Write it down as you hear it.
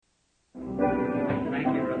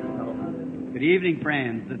Good evening,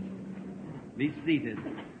 friends. Be seated.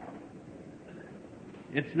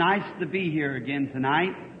 It's nice to be here again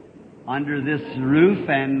tonight under this roof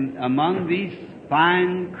and among these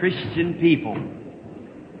fine Christian people.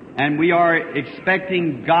 And we are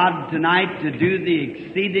expecting God tonight to do the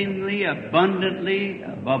exceedingly abundantly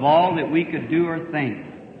above all that we could do or think.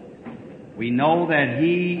 We know that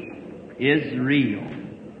He is real.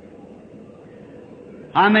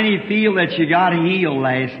 How many feel that you got healed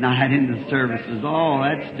last night in the services? Oh,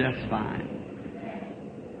 that's just fine.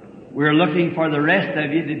 We're looking for the rest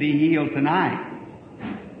of you to be healed tonight.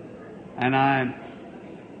 And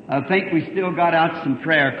I think we still got out some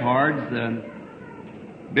prayer cards.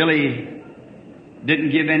 Billy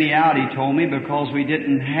didn't give any out, he told me, because we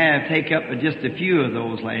didn't take up just a few of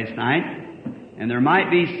those last night. And there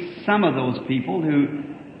might be some of those people who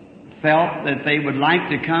felt that they would like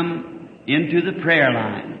to come into the prayer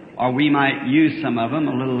line, or we might use some of them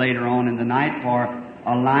a little later on in the night for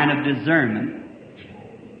a line of discernment.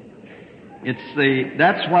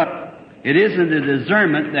 That's what it isn't the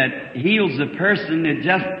discernment that heals a person. It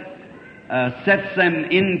just sets them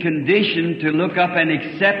in condition to look up and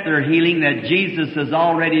accept their healing that Jesus has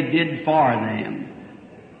already did for them.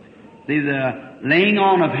 See, the laying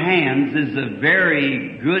on of hands is a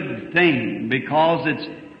very good thing because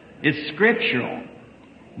it's scriptural.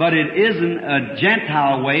 But it isn't a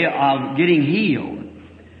Gentile way of getting healed.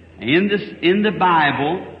 In the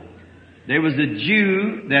Bible, there was a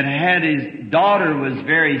Jew that had his daughter was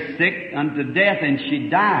very sick unto death, and she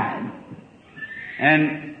died.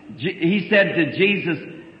 And he said to Jesus,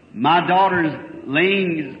 "My daughter's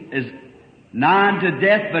is nigh unto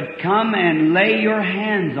death, but come and lay your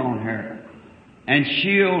hands on her, and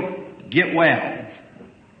she'll get well."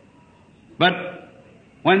 But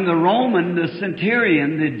when the Roman, the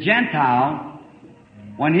centurion, the Gentile,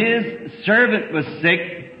 when his servant was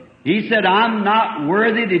sick, he said, "I'm not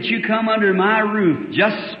worthy that you come under my roof.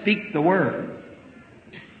 Just speak the word."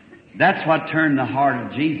 That's what turned the heart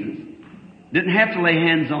of Jesus. Didn't have to lay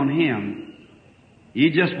hands on him.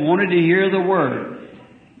 He just wanted to hear the word.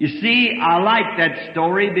 You see, I like that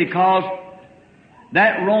story because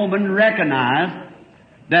that Roman recognized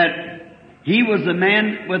that he was a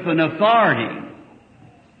man with an authority.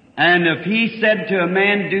 And if he said to a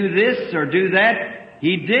man, "Do this or do that,"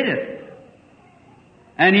 he did it.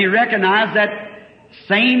 And he recognized that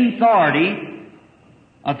same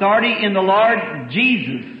authority in the Lord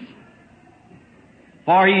Jesus.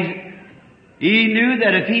 For he knew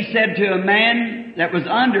that if he said to a man that was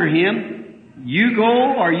under him, "You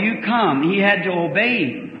go or you come," he had to obey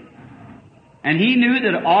him. And he knew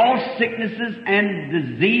that all sicknesses and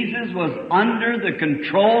diseases was under the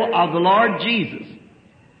control of the Lord Jesus.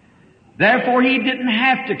 Therefore, he didn't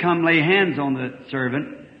have to come lay hands on the servant.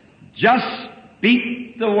 Just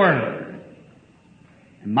speak the word,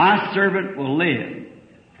 and my servant will live.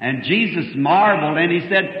 And Jesus marveled, and he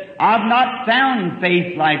said, "I've not found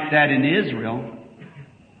faith like that in Israel."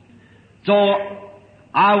 So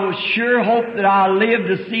I will sure hope that I'll live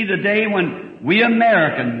to see the day when we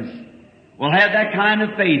Americans will have that kind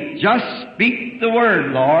of faith. Just speak the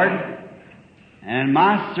word, Lord, and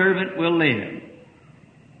my servant will live.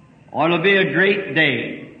 Or it'll be a great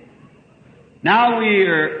day. Now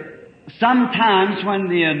sometimes when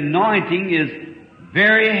the anointing is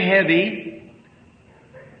very heavy,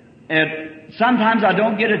 sometimes I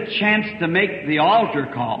don't get a chance to make the altar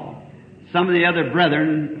call. Some of the other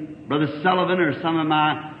brethren, Brother Sullivan or some of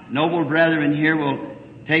my noble brethren here will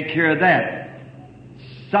take care of that.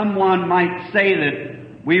 Someone might say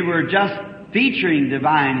that we were just featuring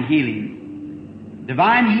divine healing.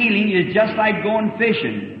 Divine healing is just like going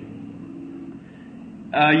fishing.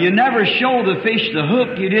 You never show the fish the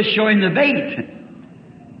hook, you just show him the bait.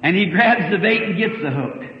 And he grabs the bait and gets the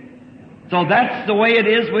hook. So that's the way it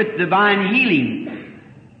is with divine healing.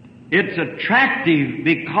 It's attractive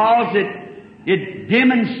because it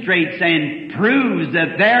demonstrates and proves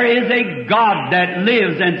that there is a God that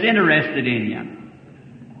lives and's interested in you.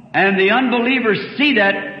 And the unbelievers see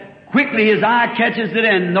that quickly. His eye catches it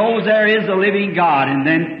and knows there is a living God. And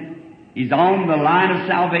then he's on the line of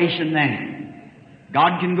salvation then.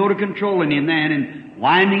 God can go to controlling him then and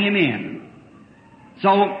winding him in.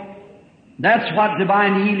 So that's what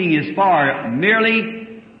divine healing is for,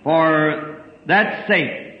 merely for that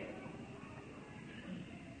sake.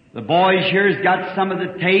 The boys here's got some of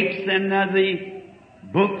the tapes and the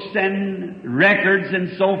books and records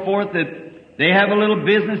and so forth that they have a little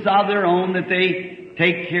business of their own that they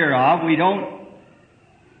take care of. We don't.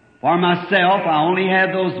 For myself, I only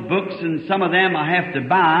have those books, and some of them I have to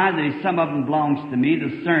buy. Some of them belongs to me,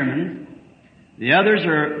 the sermons. The others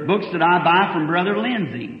are books that I buy from Brother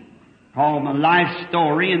Lindsay. called My Life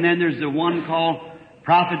Story, and then there's the one called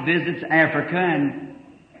Prophet Visits Africa,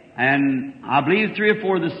 and I believe 3 or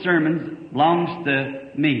 4 of the sermons belongs to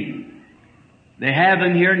me. They have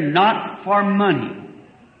them here not for money,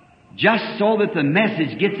 just so that the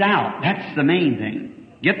message gets out. That's the main thing.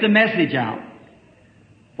 Get the message out.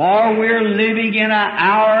 For we're living in an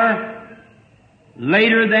hour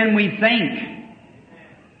later than we think.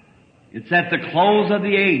 It's at the close of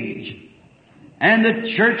the age. And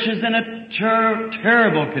the church is in a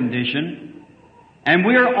terrible condition. And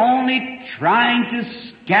we're only trying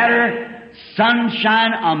to scatter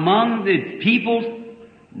sunshine among the people,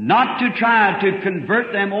 not to try to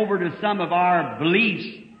convert them over to some of our beliefs,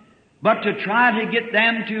 but to try to get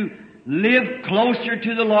them to live closer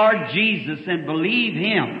to the Lord Jesus and believe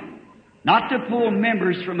Him. Not to pull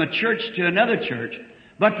members from a church to another church,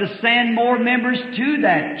 but to send more members to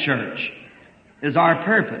that church is our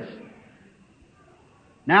purpose.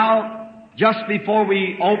 Now, just before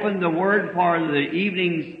we open the Word for the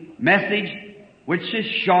evening's message, which is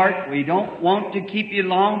short, we don't want to keep you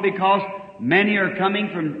long because many are coming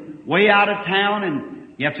from way out of town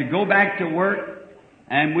and you have to go back to work,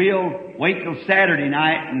 and we'll wait till Saturday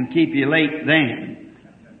night and keep you late then.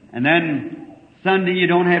 And then Sunday you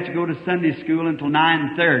don't have to go to Sunday school until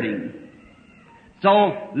 9:30.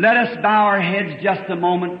 So let us bow our heads just a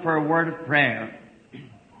moment for a word of prayer.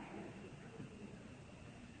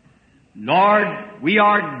 Lord, we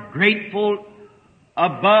are grateful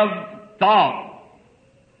above thought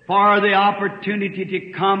for the opportunity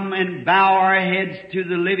to come and bow our heads to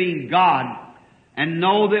the living God and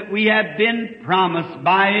know that we have been promised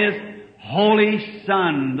by His Holy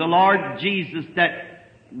Son, the Lord Jesus, that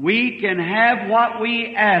we can have what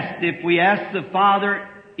we asked if we ask the Father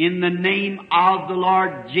in the name of the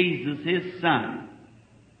Lord Jesus, His Son.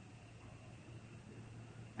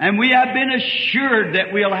 And we have been assured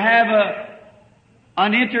that we'll have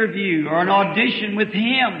an interview or an audition with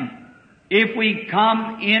Him if we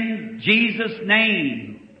come in Jesus'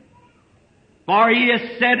 name. For He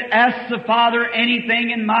has said, ask the Father anything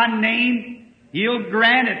in My name, He'll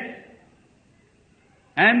grant it.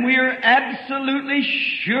 And we're absolutely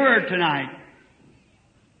sure tonight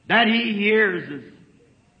that He hears us,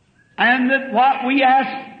 and that what we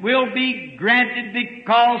ask will be granted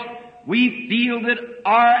because we feel that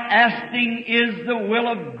our asking is the will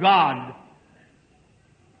of God.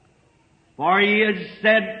 For He has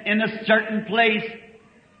said in a certain place,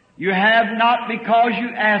 you have not because you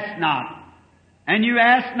ask not, and you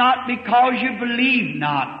ask not because you believe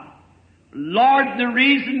not. Lord, the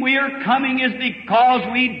reason we are coming is because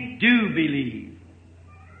we do believe.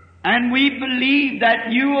 And we believe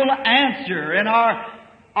that You will answer, and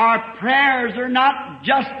our prayers are not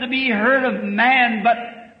just to be heard of man, but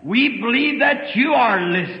we believe that You are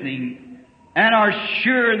listening and are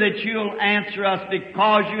sure that You'll answer us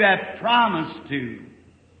because You have promised to.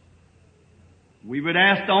 We would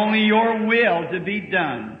ask only Your will to be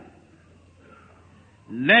done.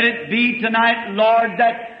 Let it be tonight, Lord,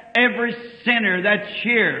 that every sinner that's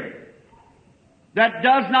here that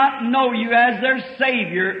does not know You as their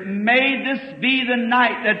Savior, may this be the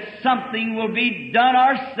night that something will be done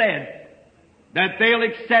or said that they'll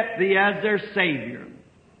accept Thee as their Savior.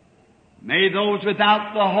 May those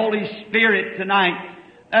without the Holy Spirit tonight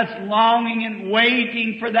that's longing and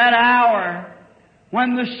waiting for that hour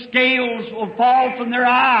when the scales will fall from their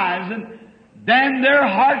eyes and then their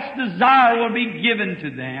heart's desire will be given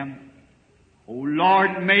to them. Oh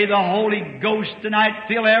Lord, may the Holy Ghost tonight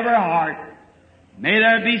fill every heart. May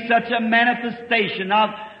there be such a manifestation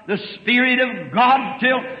of the Spirit of God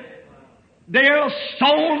till their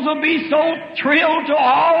souls will be so thrilled to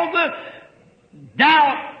all the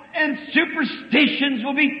doubt and superstitions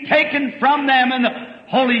will be taken from them, and the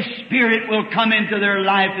Holy Spirit will come into their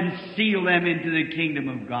life and seal them into the kingdom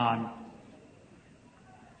of God.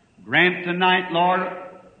 Grant tonight, Lord,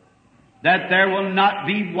 that there will not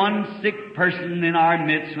be one sick person in our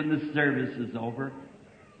midst when the service is over.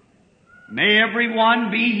 May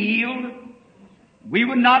everyone be healed. We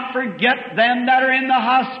would not forget them that are in the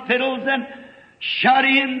hospitals and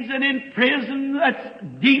shut-ins and in prison that's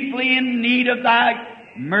deeply in need of Thy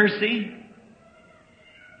mercy.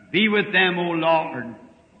 Be with them, O Lord.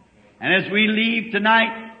 And as we leave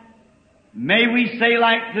tonight, may we say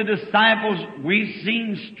like the disciples, we've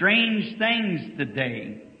seen strange things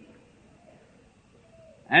today.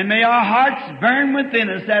 And may our hearts burn within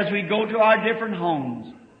us as we go to our different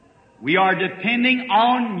homes. We are depending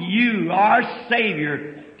on You, our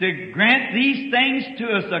Savior, to grant these things to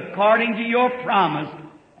us according to Your promise.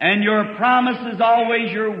 And Your promise is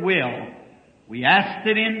always Your will. We ask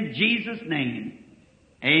it in Jesus' name.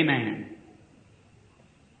 Amen.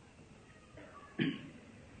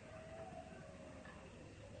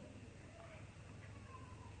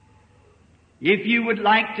 If you would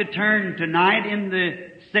like to turn tonight in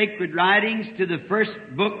the sacred writings to the first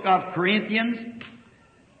book of Corinthians,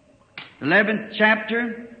 11th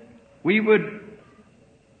chapter, we would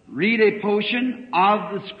read a portion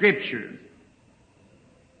of the Scriptures.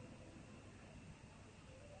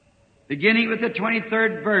 Beginning with the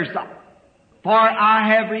 23rd verse, "For I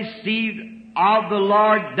have received of the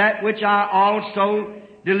Lord that which I also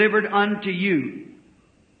delivered unto you,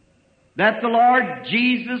 that the Lord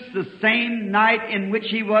Jesus, the same night in which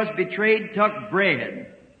He was betrayed, took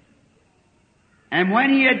bread. And when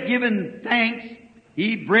He had given thanks,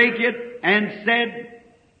 He brake it and said,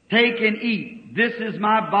 Take and eat. This is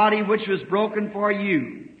my body which was broken for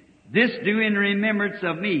you. This do in remembrance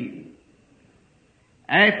of me.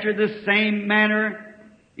 After the same manner,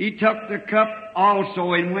 He took the cup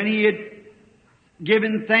also, and when He had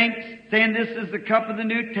given thanks, saying, This is the cup of the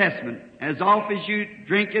New Testament. As oft as you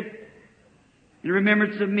drink it, in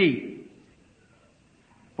remembrance of me.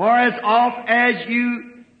 For as oft as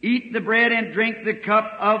you eat the bread and drink the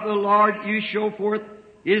cup of the Lord, you show forth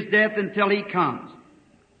His death until He comes.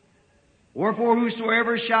 Wherefore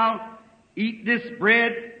whosoever shall eat this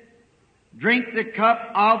bread, drink the cup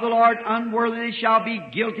of the Lord unworthily, shall be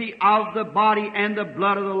guilty of the body and the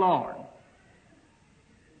blood of the Lord.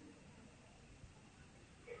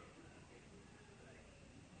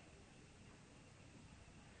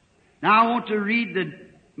 Now I want to read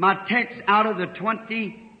my text out of the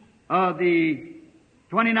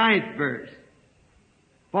 29th verse.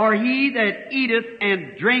 For he that eateth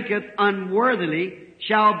and drinketh unworthily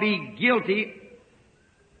shall be guilty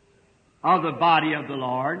of the body of the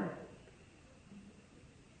Lord.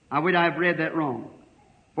 I've read that wrong.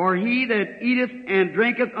 For he that eateth and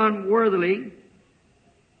drinketh unworthily,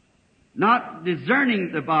 not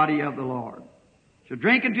discerning the body of the Lord, shall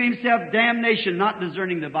drink unto himself damnation, not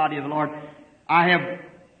discerning the body of the Lord. I have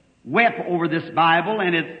wept over this Bible,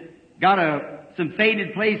 and it's got some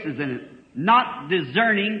faded places in it. Not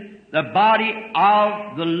discerning the body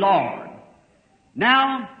of the Lord.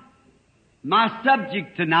 Now, my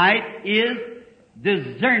subject tonight is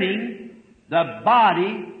discerning the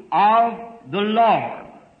body of the Lord.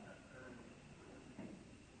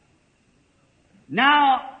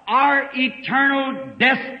 Now, our eternal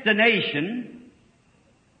destination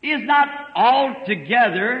is not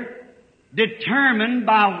altogether determined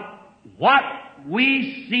by what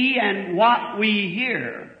we see and what we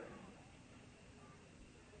hear,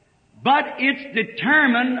 but it's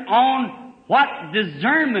determined on what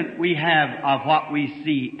discernment we have of what we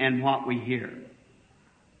see and what we hear.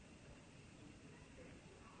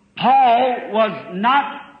 Paul was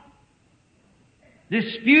not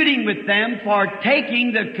disputing with them for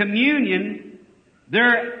taking the communion.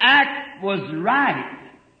 Their act was right,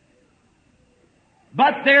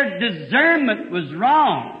 but their discernment was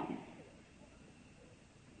wrong.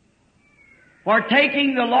 For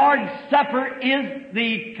taking the Lord's Supper is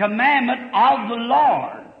the commandment of the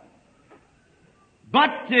Lord.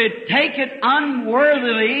 But to take it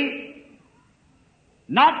unworthily,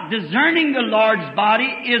 not discerning the Lord's body,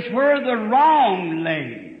 is where the wrong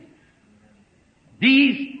lays.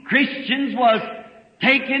 These Christians was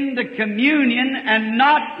taking the communion and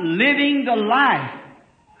not living the life.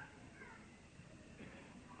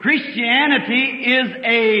 Christianity is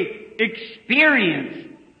a experience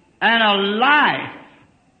and a life.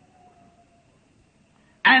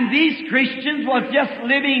 And these Christians was just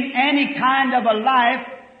living any kind of a life,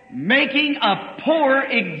 making a poor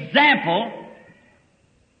example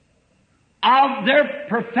of their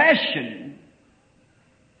profession.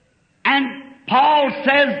 And Paul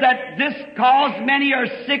says that this cause many are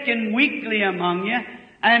sick and weakly among you,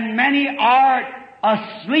 and many are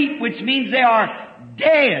asleep, which means they are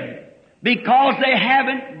dead, because they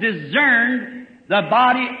haven't discerned the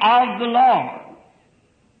body of the Lord.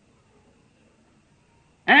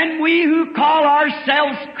 And we who call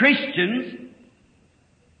ourselves Christians,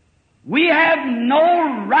 we have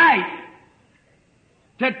no right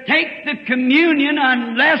to take the communion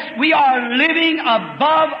unless we are living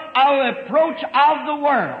above our approach of the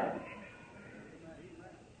world.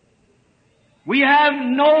 We have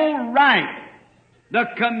no right. The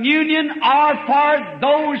communion are for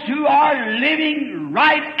those who are living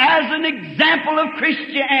right as an example of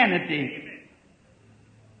Christianity.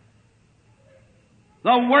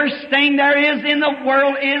 The worst thing there is in the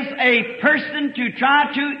world is a person to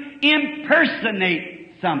try to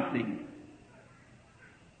impersonate something.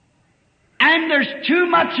 And there's too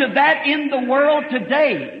much of that in the world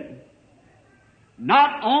today.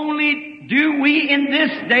 Not only do we in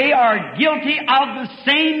this day are guilty of the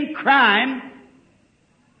same crime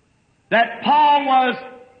that Paul was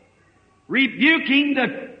rebuking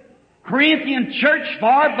the Corinthian church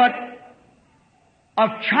for, but of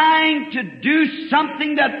trying to do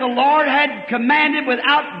something that the Lord had commanded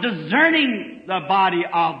without discerning the body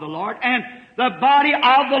of the Lord. And the body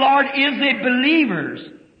of the Lord is the believers.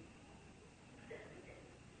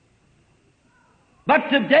 But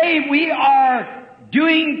today we are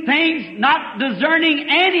doing things not discerning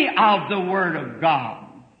any of the Word of God.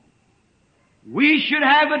 We should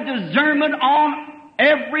have a discernment on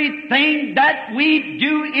everything that we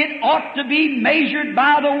do. It ought to be measured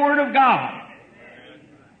by the Word of God.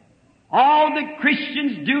 All that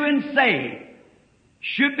Christians do and say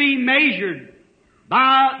should be measured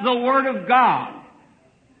by the Word of God.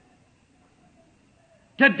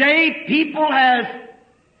 Today people has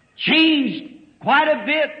changed quite a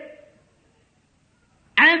bit,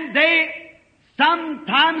 and they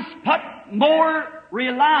sometimes put more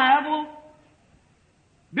reliability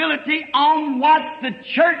on what the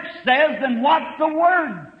church says than what the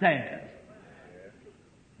Word says.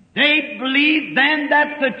 They believe then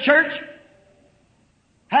that the church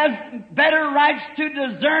has better rights to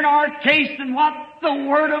discern our case than what the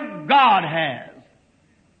Word of God has.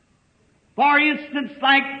 For instance,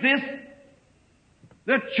 like this,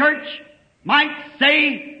 the church might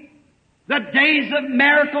say the days of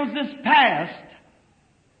miracles is past.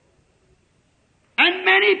 And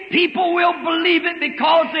many people will believe it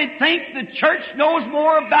because they think the church knows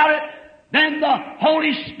more about it than the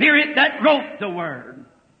Holy Spirit that wrote the Word.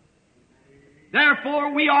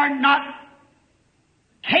 Therefore, we are not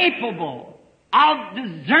capable of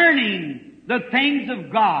discerning the things of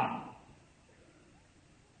God.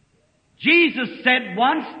 Jesus said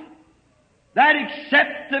once that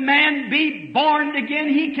except the man be born again,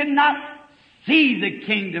 he cannot see the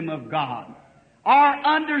kingdom of God or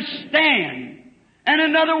understand. And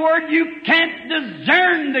in other words, you can't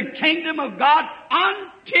discern the kingdom of God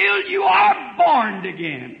until you are born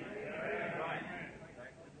again.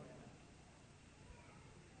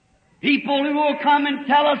 People who will come and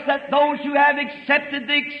tell us that those who have accepted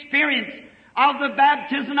the experience of the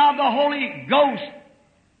baptism of the Holy Ghost,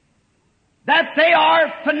 that they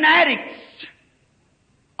are fanatics,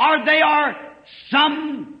 or they are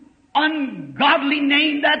some ungodly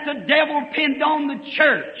name that the devil pinned on the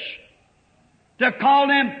church to call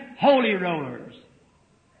them holy rollers.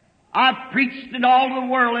 I've preached in all the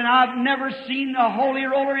world, and I've never seen a holy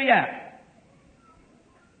roller yet.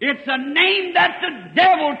 It's a name that the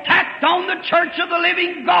devil tacked on the church of the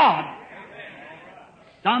living God.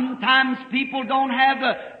 Sometimes people don't have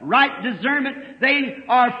the right discernment. They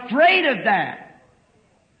are afraid of that.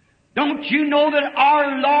 Don't you know that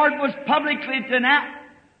our Lord was publicly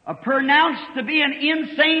pronounced to be an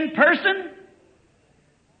insane person?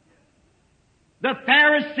 The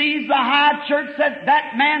Pharisees, the high church said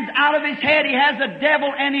that man's out of his head. He has a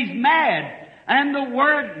devil and he's mad. And the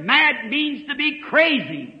word mad means to be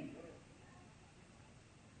crazy.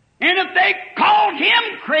 And if they called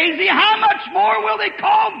him crazy, how much more will they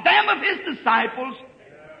call them of his disciples?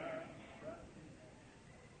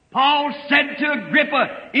 Paul said to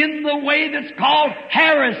Agrippa, in the way that's called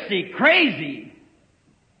heresy, crazy.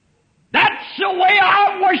 That's the way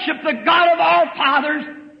I worship the God of our fathers.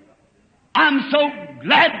 I'm so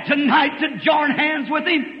glad tonight to join hands with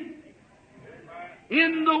him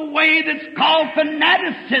in the way that's called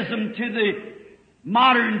fanaticism to the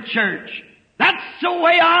modern church. That's the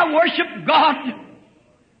way I worship God.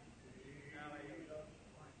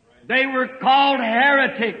 They were called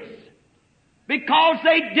heretics because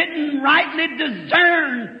they didn't rightly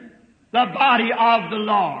discern the body of the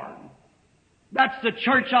Lord. That's the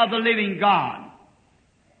church of the living God.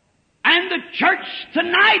 And the church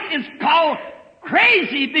tonight is called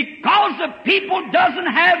crazy because the people doesn't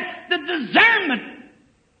have the discernment.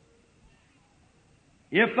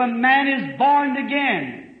 If a man is born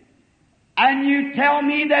again, and you tell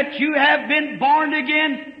me that you have been born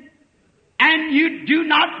again, and you do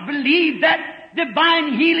not believe that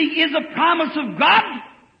divine healing is a promise of God,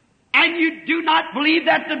 and you do not believe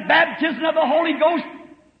that the baptism of the Holy Ghost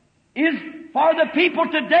is for the people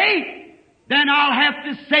today, then I'll have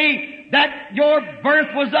to say that your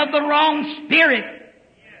birth was of the wrong spirit.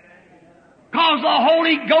 Because the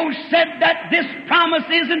Holy Ghost said that this promise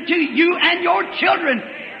isn't to you and your children,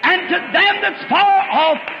 and to them that's far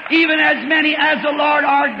off, even as many as the Lord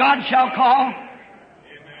our God shall call.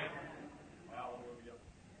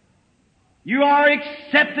 You are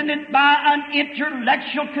accepting it by an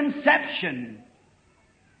intellectual conception.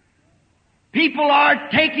 People are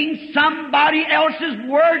taking somebody else's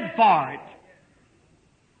word for it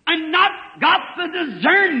and not got the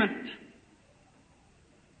discernment.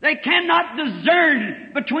 They cannot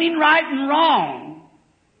discern between right and wrong.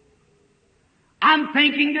 I'm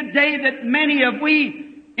thinking today that many of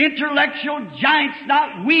we intellectual giants,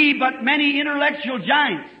 not we, but many intellectual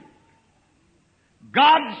giants,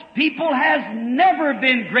 God's people has never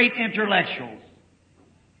been great intellectuals.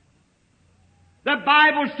 The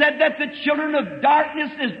Bible said that the children of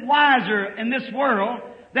darkness is wiser in this world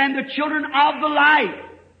than the children of the light.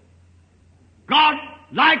 God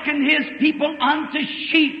likened His people unto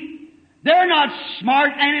sheep. They're not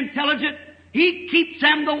smart and intelligent. He keeps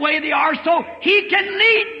them the way they are so He can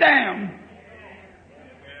lead them.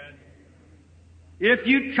 If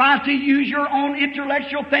you try to use your own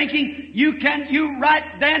intellectual thinking, you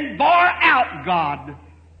right then bar out God.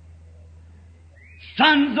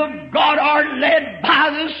 Sons of God are led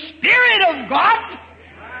by the Spirit of God.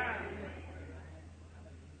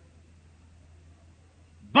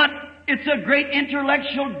 But it's a great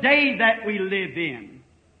intellectual day that we live in.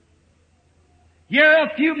 Here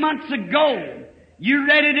a few months ago, you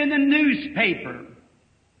read it in the newspaper.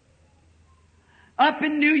 Up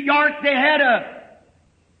in New York, they had a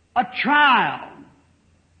trial,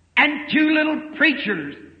 and two little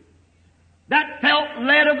preachers that felt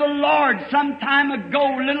led of the Lord some time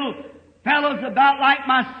ago, little fellows about like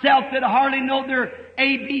myself that hardly know their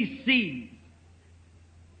ABCs.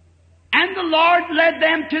 And the Lord led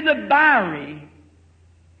them to the Bowery,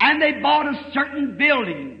 and they bought a certain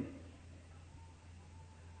building.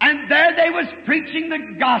 And there they was preaching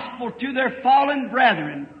the gospel to their fallen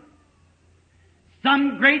brethren.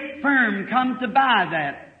 Some great firm come to buy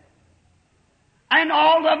that. And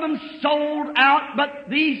all of them sold out, but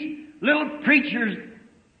these little preachers,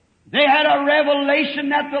 they had a revelation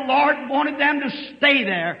that the Lord wanted them to stay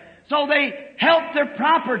there. So they helped their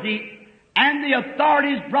property, and the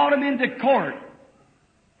authorities brought them into court.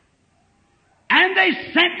 And they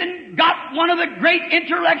sent and got one of the great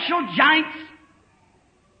intellectual giants,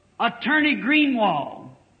 Attorney Greenwald.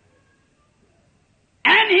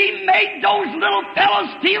 And he made those little fellows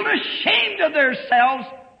feel ashamed of themselves.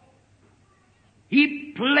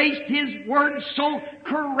 He placed His Word so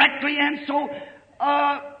correctly and so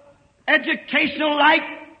educational-like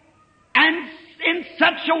and in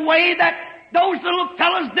such a way that those little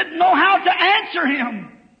fellows didn't know how to answer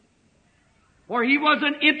Him. For he was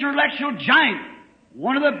an intellectual giant,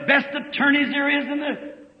 one of the best attorneys there is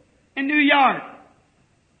in New York.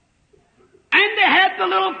 And they had the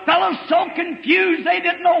little fellows so confused they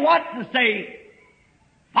didn't know what to say.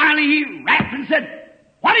 Finally he rapped and said,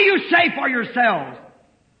 "What do you say for yourselves?"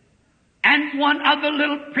 And one of the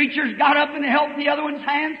little preachers got up and held the other one's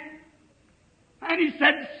hand. And he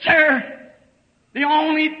said, "Sir, the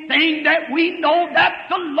only thing that we know that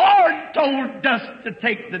the Lord told us to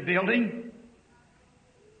take the building."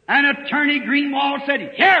 And Attorney Greenwald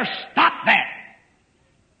said, "Here, stop that.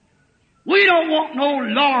 We don't want no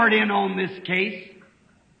Lord in on this case."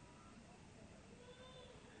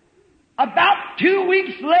 About 2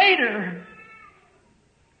 weeks later,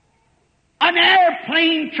 an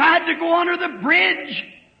airplane tried to go under the bridge,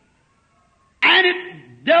 and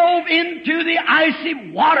it dove into the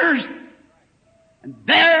icy waters. And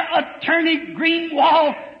there, Attorney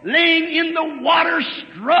Greenwald, laying in the water,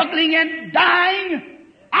 struggling and dying.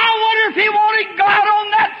 I wonder if he wanted God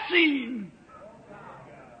on that scene.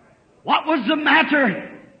 What was the matter?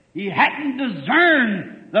 He hadn't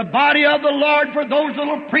discerned the body of the Lord, for those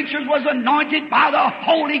little preachers was anointed by the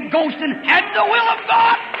Holy Ghost and had the will of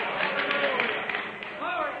God.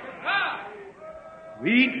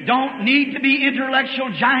 We don't need to be intellectual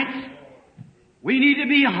giants. We need to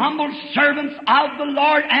be humble servants of the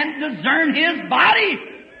Lord and discern His body.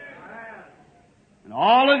 And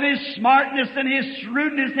all of His smartness and His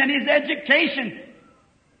shrewdness and His education.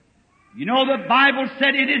 You know, the Bible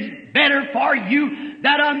said it is better for you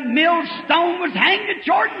that a millstone was hanged at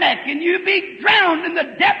your neck and you be drowned in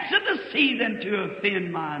the depths of the sea than to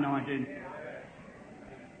offend my anointed.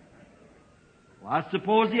 Well, I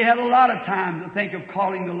suppose he had a lot of time to think of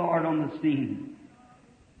calling the Lord on the scene.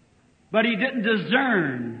 But he didn't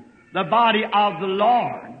discern the body of the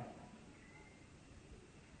Lord.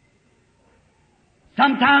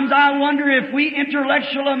 Sometimes I wonder if we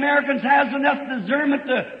intellectual Americans has enough discernment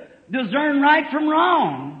to discern right from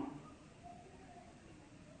wrong.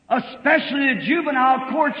 Especially the juvenile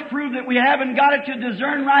courts prove that we haven't got it to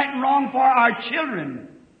discern right and wrong for our children.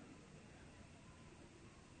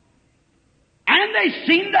 And they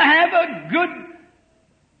seem to have a good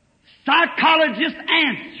psychologist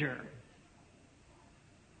answer.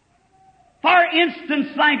 For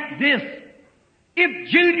instance, like this, if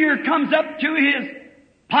Junior comes up to his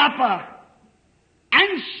papa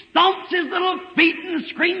and stomps his little feet and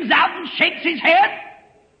screams out and shakes his head,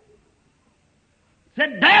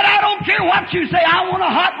 said, "Dad, I don't care what you say, I want a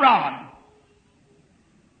hot rod."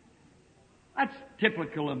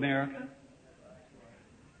 typical America.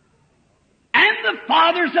 And the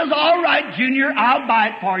father says, all right, Junior, I'll buy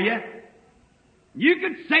it for you. You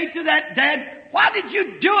could say to that dad, why did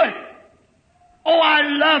you do it? Oh, I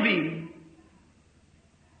love him.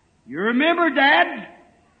 You remember, Dad,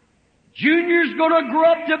 Junior's going to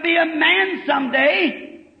grow up to be a man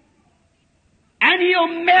someday, and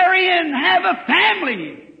he'll marry and have a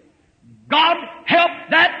family. God help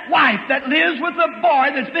that wife that lives with a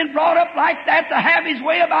boy that's been brought up like that to have his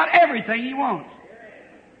way about everything he wants.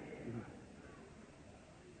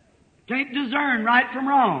 Can't discern right from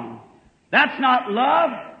wrong. That's not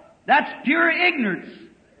love. That's pure ignorance.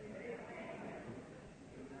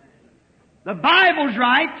 The Bible's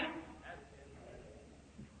right.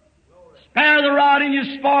 Spare the rod and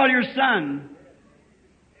you spoil your son.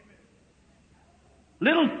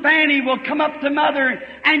 Little Fanny will come up to Mother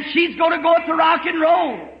and she's going to go at the rock and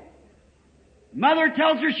roll. Mother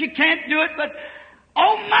tells her she can't do it, but,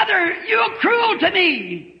 oh Mother, you're cruel to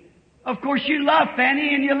me. Of course you love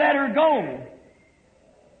Fanny and you let her go.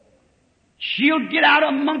 She'll get out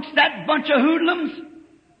amongst that bunch of hoodlums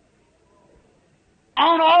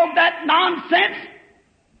on all that nonsense,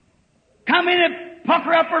 come in and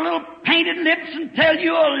pucker up her little painted lips and tell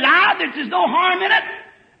you a lie that there's no harm in it.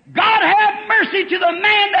 God have mercy to the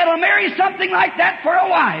man that'll marry something like that for a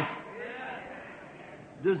wife.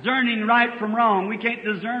 Discerning right from wrong. We can't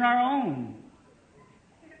discern our own.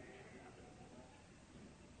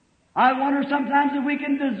 I wonder sometimes if we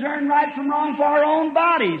can discern right from wrong for our own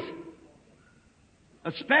bodies.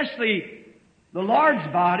 Especially the Lord's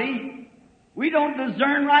body. We don't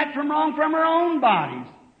discern right from wrong from our own bodies.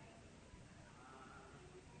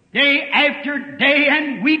 Day after day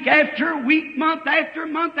and week after week, month after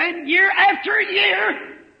month and year after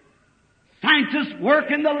year, scientists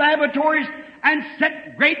work in the laboratories and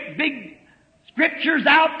set great big scriptures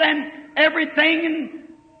out and everything and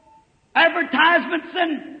advertisements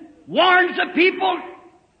and warns the people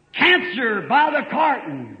cancer by the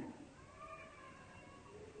carton.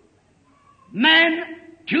 Man,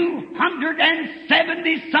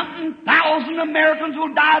 270-something thousand Americans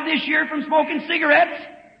will die this year from smoking cigarettes.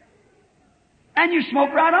 And you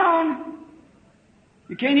smoke right on.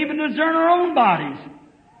 You can't even discern our own bodies,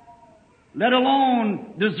 let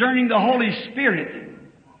alone discerning the Holy Spirit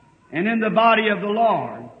and in the body of the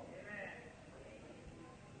Lord.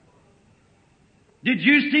 Did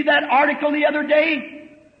you see that article the other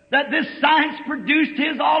day that this science produced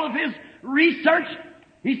all of his research?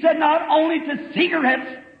 He said not only to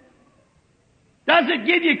cigarettes does it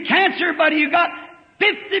give you cancer, but you got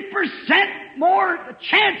 50% more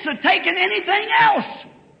chance of taking anything else.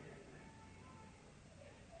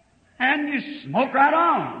 And you smoke right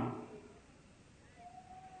on.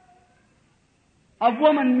 A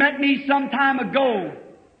woman met me some time ago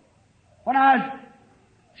when I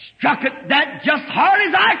struck it that just hard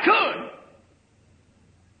as I could.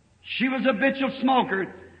 She was a habitual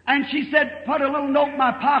smoker, and she said, put a little note in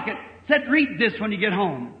my pocket, said, read this when you get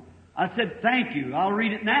home. I said, thank you, I'll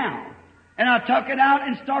read it now. And I took it out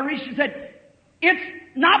and started reading. She said, it's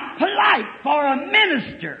not polite for a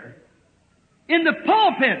minister in the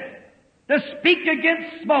pulpit to speak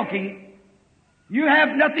against smoking. You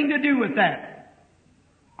have nothing to do with that.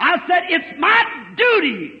 I said, it's my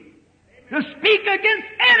duty to speak against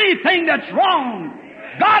anything that's wrong.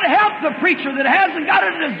 God help the preacher that hasn't got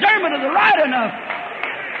a discernment of the right enough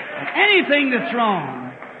of anything that's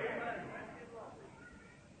wrong.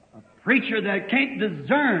 A preacher that can't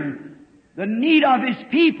discern the need of His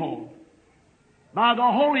people by the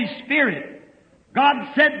Holy Spirit.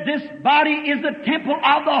 God said this body is the temple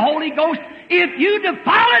of the Holy Ghost. If you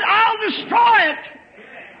defile it, I'll destroy it.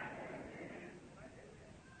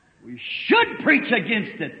 We should preach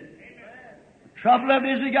against it. The trouble of it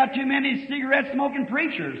is we got too many cigarette-smoking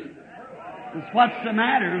preachers. That's what's the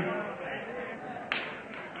matter.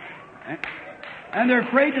 And they're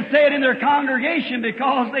afraid to say it in their congregation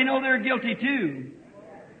because they know they're guilty too.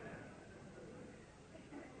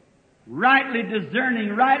 Rightly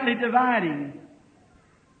discerning, rightly dividing.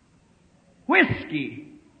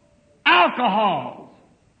 Whiskey, alcohols.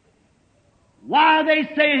 Why they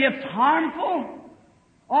say it's harmful?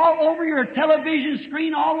 All over your television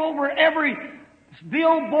screen, all over every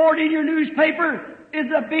billboard in your newspaper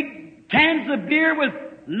is a big cans of beer with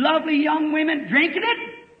lovely young women drinking it.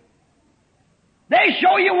 They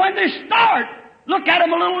show you when they start. Look at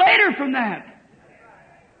them a little later from that.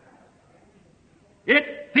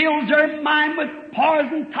 It fills their mind with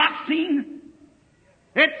poison toxin.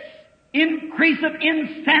 Its increase of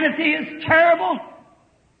insanity is terrible.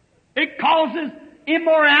 It causes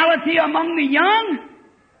immorality among the young.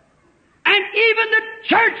 And even the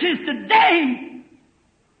churches today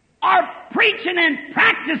are preaching and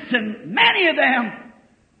practicing, many of them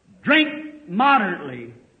drink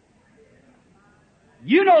moderately.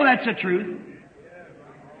 You know that's the truth.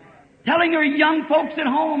 Telling your young folks at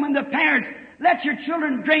home and the parents, let your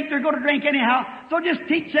children drink, they're going to drink anyhow, so just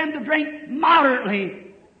teach them to drink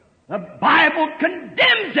moderately. The Bible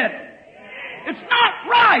condemns it. It's not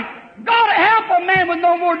right. God help a man with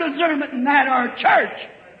no more discernment than that, our church.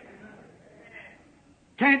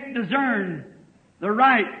 Can't discern the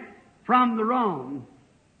right from the wrong.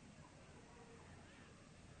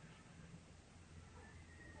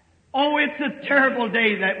 Oh, it's a terrible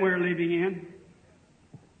day that we're living in.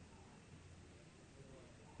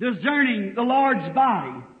 Discerning the Lord's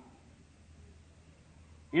body.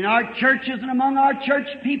 In our churches and among our church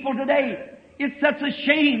people today, it's such a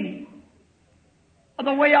shame of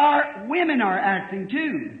the way our women are acting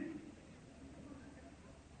too.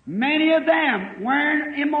 Many of them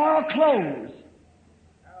wearing immoral clothes.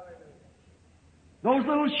 Those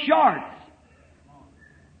little shorts.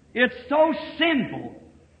 It's so sinful.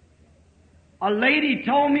 A lady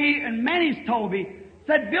told me, and many's told me,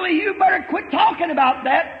 said, Billy, you better quit talking about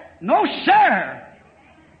that. No, sir.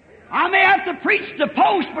 I may have to preach the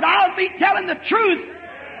post, but I'll be telling the truth.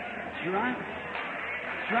 That's right.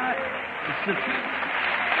 That's right. It's the truth.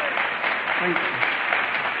 Thank you.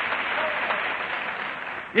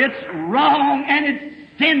 It's wrong and it's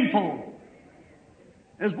sinful.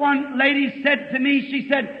 As one lady said to me, she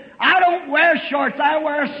said, I don't wear shorts, I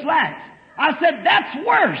wear slacks. I said, that's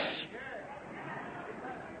worse.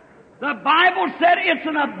 The Bible said it's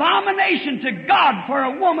an abomination to God for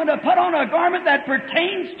a woman to put on a garment that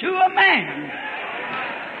pertains to a man.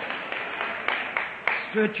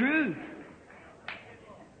 It's the truth.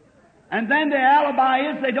 And then the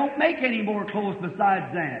alibi is they don't make any more clothes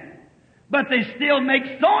besides that. But they still make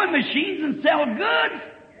sewing machines and sell goods.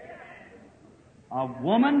 A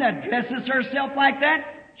woman that dresses herself like that,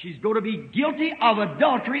 she's going to be guilty of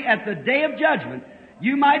adultery at the day of judgment.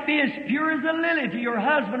 You might be as pure as a lily to your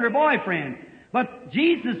husband or boyfriend. But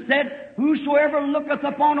Jesus said, whosoever looketh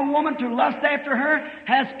upon a woman to lust after her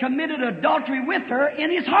has committed adultery with her in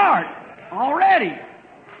his heart already.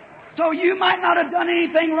 So you might not have done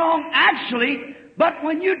anything wrong actually, but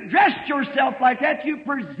when you dressed yourself like that, you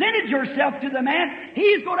presented yourself to the man,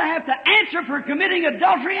 he's going to have to answer for committing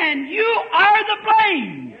adultery, and you are the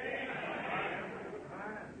blame.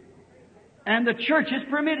 And the church is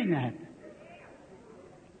permitting that.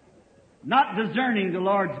 Not discerning the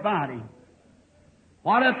Lord's body.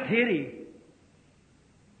 What a pity.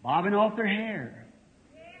 Bobbing off their hair.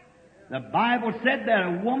 The Bible said that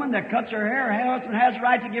a woman that cuts her hair, her husband has the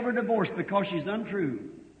right to give her divorce because she's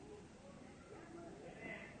untrue.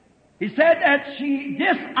 He said that she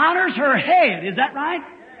dishonors her head. Is that right?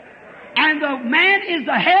 And the man is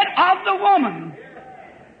the head of the woman.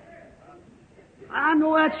 I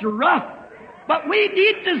know that's rough. But we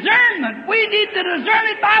need discernment. We need to discern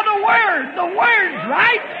it by the Word. The Word's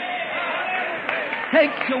right.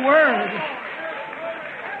 Takes the Word.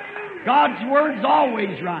 God's Word's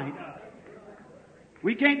always right.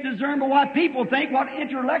 We can't discern by what people think, what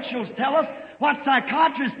intellectuals tell us, what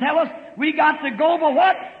psychiatrists tell us. We got to go by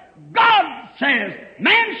what God says.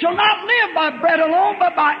 Man shall not live by bread alone,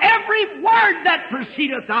 but by every word that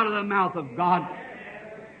proceedeth out of the mouth of God.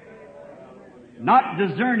 Not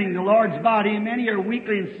discerning the Lord's body, and many are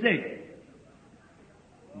weakly and sick.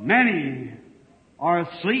 Many are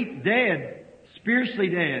asleep, dead, spiritually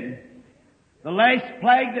dead. The last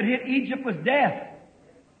plague that hit Egypt was death.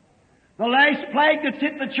 The last plague that's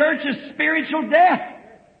hit the church is spiritual death.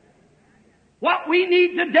 What we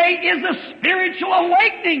need today is a spiritual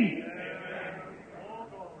awakening.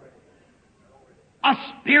 A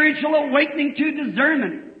spiritual awakening to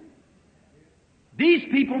discernment. These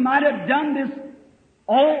people might have done this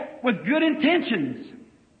with good intentions.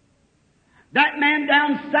 That man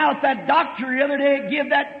down south, that doctor the other day, gave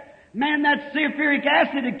that man that sulfuric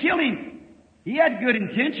acid to kill him. He had good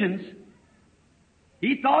intentions.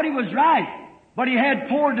 He thought he was right, but he had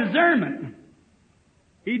poor discernment.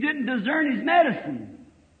 He didn't discern his medicine.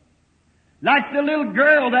 Like the little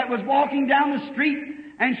girl that was walking down the street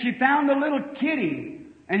and she found a little kitty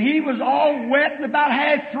and he was all wet and about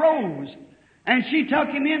half froze. And she took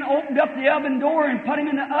him in, opened up the oven door and put him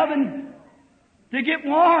in the oven to get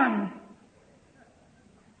warm.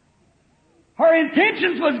 Her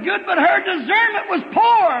intentions was good, but her discernment was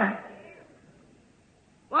poor.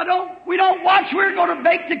 We don't watch. We're going to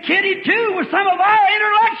bake the kitty too with some of our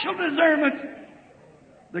intellectual discernment.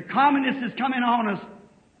 The communist is coming on us.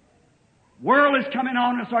 World is coming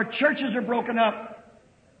on us. Our churches are broken up.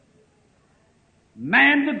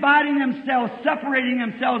 Man dividing themselves, separating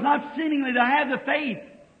themselves, not seemingly to have the faith.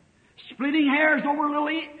 splitting hairs over little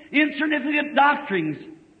insignificant doctrines.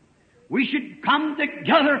 We should come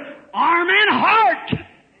together, arm and heart,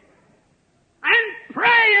 and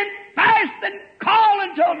pray and fast and call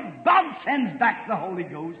until God sends back the Holy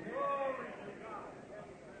Ghost.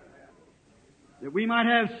 That we might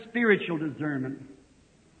have spiritual discernment.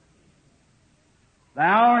 The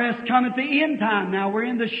hour has come at the end time now. We're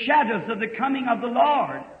in the shadows of the coming of the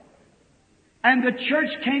Lord. And the church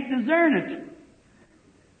can't discern it.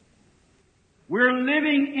 We're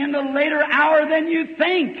living in the later hour than you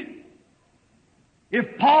think.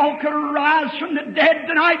 If Paul could arise from the dead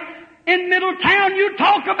tonight in Middletown, you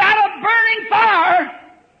talk about a burning fire.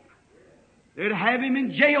 They'd have him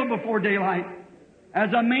in jail before daylight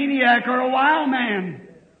as a maniac or a wild man.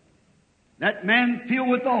 That man filled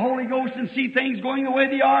with the Holy Ghost and see things going the way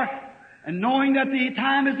they are, and knowing that the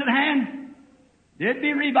time is at hand, there'd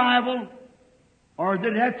be revival, or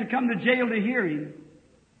they'd have to come to jail to hear him.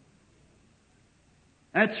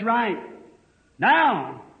 That's right.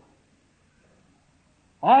 Now,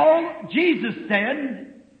 all Jesus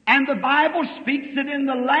said, and the Bible speaks that in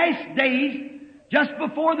the last days, just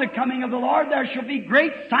before the coming of the Lord, there shall be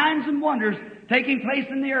great signs and wonders taking place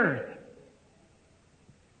in the earth.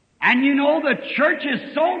 And you know, the church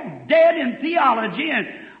is so dead in theology and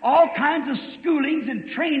all kinds of schoolings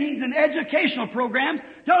and trainings and educational programs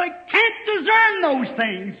till it can't discern those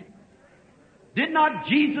things. Did not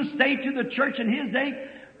Jesus say to the church in His day,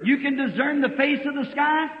 you can discern the face of the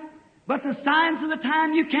sky, but the signs of the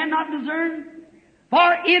time you cannot discern?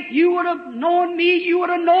 For if you would have known me, you would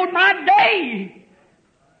have known my day.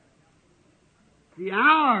 The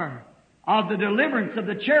hour of the deliverance of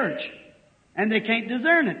the church, and they can't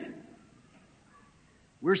discern it.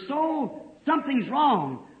 Something's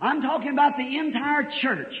wrong. I'm talking about the entire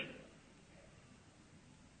church.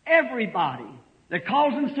 Everybody that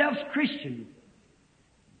calls themselves Christian.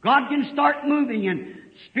 God can start moving and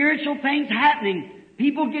spiritual things happening.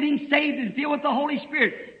 People getting saved and filled with the Holy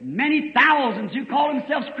Spirit. Many thousands who call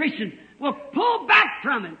themselves Christians will pull back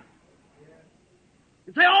from it.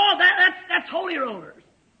 And say, oh, that's holy rollers.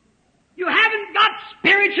 You haven't got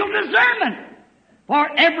spiritual discernment. For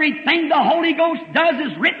everything the Holy Ghost does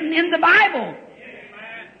is written in the Bible.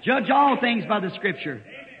 Judge all things by the Scripture.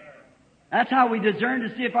 That's how we discern,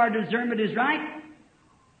 to see if our discernment is right.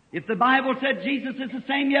 If the Bible said Jesus is the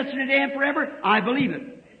same yesterday, today, and forever, I believe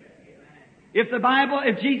it.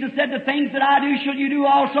 If Jesus said the things that I do shall you do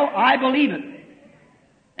also, I believe it.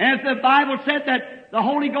 And if the Bible said that the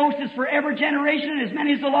Holy Ghost is for every generation, as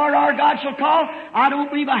many as the Lord our God shall call, I don't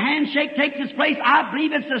believe a handshake takes its place. I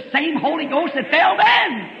believe it's the same Holy Ghost that fell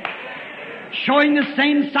then, showing the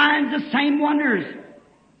same signs, the same wonders.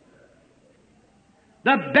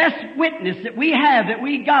 The best witness that we have that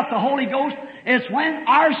we got the Holy Ghost is when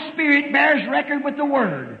our spirit bears record with the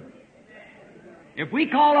Word. If we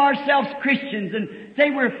call ourselves Christians and say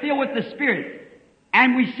we're filled with the Spirit,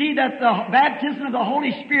 and we see that the baptism of the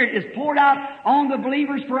Holy Spirit is poured out on the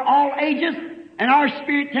believers for all ages, and our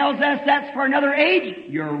Spirit tells us that's for another age,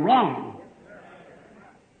 you're wrong.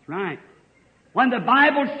 That's right. When the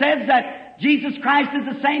Bible says that Jesus Christ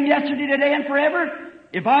is the same yesterday, today, and forever,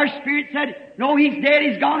 if our Spirit said, no, He's dead,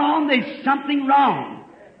 He's gone on, there's something wrong.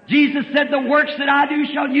 Jesus said, the works that I do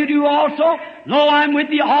shall you do also. Lo, I'm with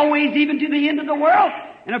thee always, even to the end of the world.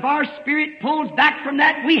 And if our spirit pulls back from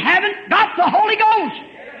that, we haven't got the Holy Ghost.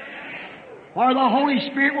 For the Holy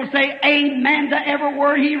Spirit will say amen to every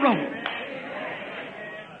word He wrote.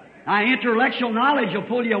 Now, intellectual knowledge will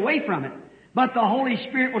pull you away from it. But the Holy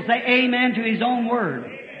Spirit will say amen to His own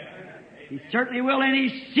word. He certainly will, and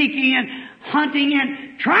He's seeking and hunting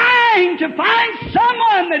and trying to find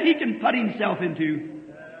someone that He can put Himself into.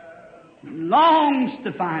 He longs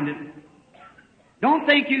to find it. Don't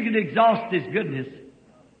think you can exhaust His goodness.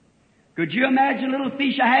 Could you imagine a little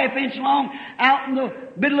fish a half-inch long out in the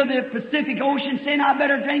middle of the Pacific Ocean saying, I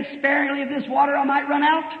better drink sparingly of this water, I might run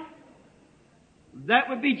out? That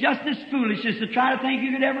would be just as foolish as to try to think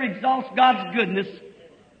you could ever exhaust God's goodness.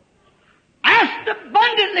 Ask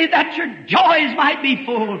abundantly that your joys might be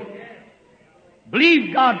full.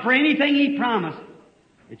 Believe God for anything He promised.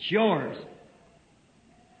 It's yours.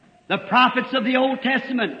 The prophets of the Old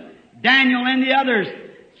Testament, Daniel and the others,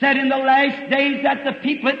 said in the last days that the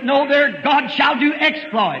people that know their God shall do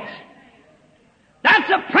exploits. That's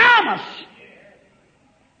a promise.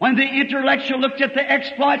 When the intellectual looks at the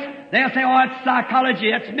exploits, they'll say, oh, it's psychology,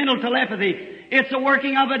 it's mental telepathy, it's the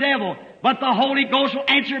working of a devil. But the Holy Ghost will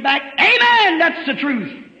answer back, amen, that's the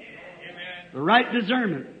truth. Amen. The right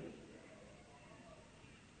discernment.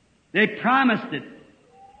 They promised it.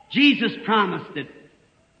 Jesus promised it.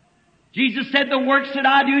 Jesus said, the works that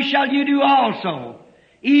I do shall you do also.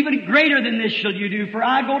 Even greater than this shall you do, for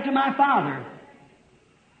I go to my Father.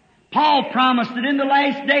 Paul promised that in the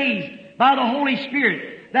last days, by the Holy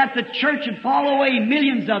Spirit, that the church would fall away,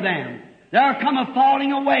 millions of them. There will come a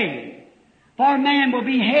falling away. For man will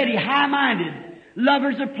be heady, high-minded,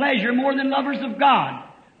 lovers of pleasure more than lovers of God,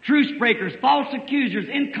 truce breakers, false accusers,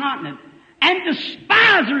 incontinent, and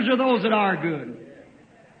despisers of those that are good.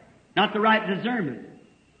 Not the right discernment.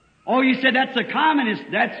 Oh, you said that's a communist,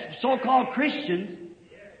 that's so-called Christians.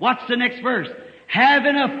 What's the next verse?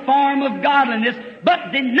 Having a form of godliness,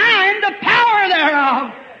 but denying the power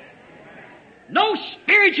thereof. No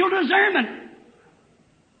spiritual discernment.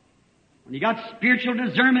 When you got spiritual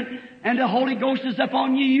discernment and the Holy Ghost is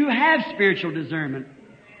upon you, you have spiritual discernment.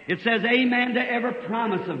 It says amen to every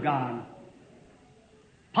promise of God.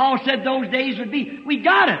 Paul said those days would be. We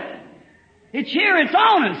got it. It's here, it's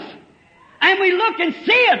on us. And we look and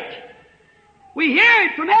see it. We hear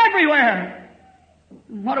it from everywhere.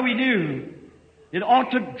 What do? It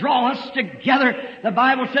ought to draw us together. The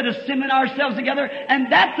Bible said, assembling ourselves together,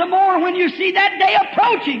 and that the more when you see that day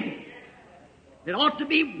approaching. It ought to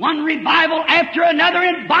be one revival after another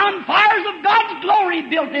and bonfires of God's glory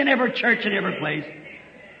built in every church and every place.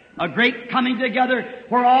 A great coming together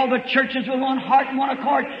where all the churches with one heart and one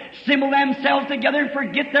accord assemble themselves together and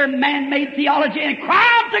forget their man-made theology and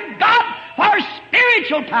cry out to God for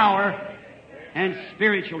spiritual power and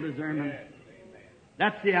spiritual discernment.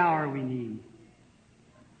 That's the hour we need.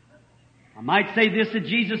 I might say this, that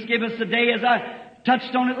Jesus gave us today, as I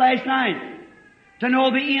touched on it last night, to know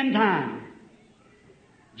the end time.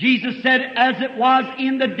 Jesus said, as it was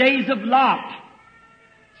in the days of Lot,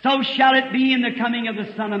 so shall it be in the coming of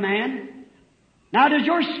the Son of Man. Now, does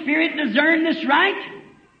your spirit discern this right?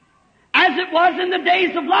 As it was in the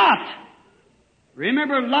days of Lot.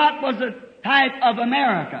 Remember, Lot was a type of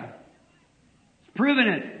America. It's proven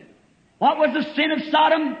it. What was the sin of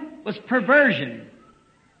Sodom? Was perversion.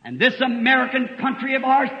 And this American country of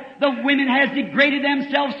ours, the women has degraded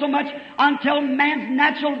themselves so much until man's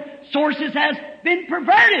natural sources has been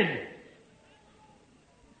perverted.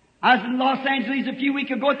 I was in Los Angeles a few weeks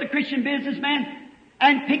ago at the Christian Businessman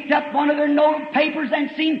and picked up one of their note papers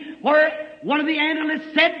and seen where one of the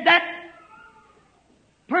analysts said that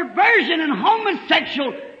perversion and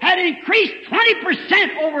homosexual had increased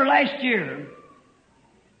 20% over last year.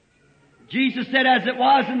 Jesus said, as it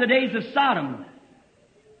was in the days of Sodom.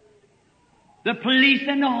 The police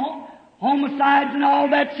and the homicides and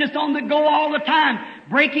all that's just on the go all the time,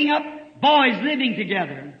 breaking up boys living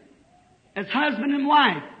together as husband and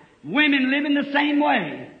wife, women living the same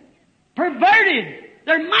way, perverted.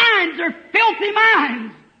 Their minds are filthy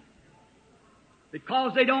minds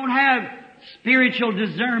because they don't have spiritual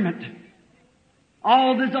discernment.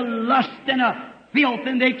 Oh, there's a lust and a filth,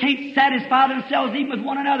 and they can't satisfy themselves even with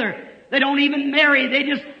one another. They don't even marry. They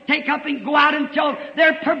just take up and go out until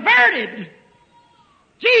they're perverted.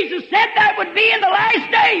 Jesus said that would be in the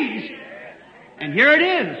last days. And here it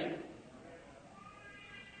is.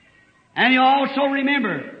 And you also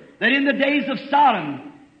remember that in the days of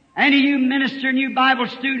Sodom, any of you minister and you Bible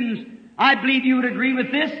students, I believe you would agree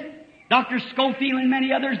with this. Dr. Schofield and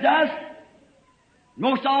many others does.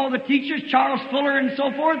 Most all the teachers, Charles Fuller and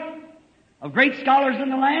so forth, of great scholars in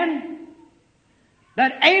the land,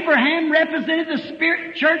 that Abraham represented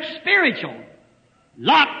the church spiritual.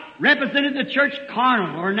 Lot represented the church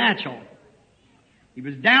carnal or natural. He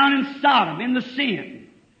was down in Sodom, in the sin.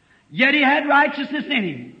 Yet he had righteousness in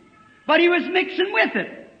him. But he was mixing with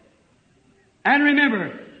it. And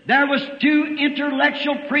remember, there was two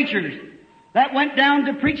intellectual preachers that went down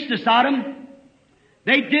to preach to Sodom.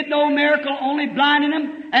 They did no miracle, only blinding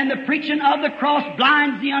them, and the preaching of the cross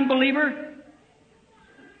blinds the unbeliever.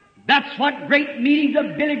 That's what great meetings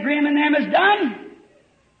of Billy Graham and them has done.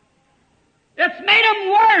 It's made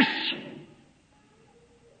them worse.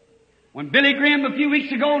 When Billy Graham a few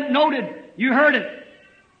weeks ago noted, you heard it,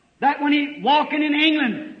 that when he walking in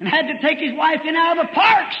England and had to take his wife in out of the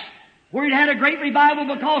parks, where he'd had a great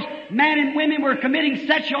revival because men and women were committing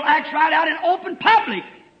sexual acts right out in open public,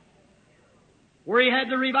 where he had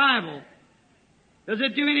the revival. Does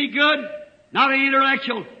it do any good? Not an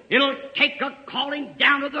intellectual. It'll take a calling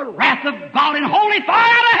down of the wrath of God and holy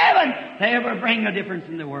fire out of heaven to ever bring a difference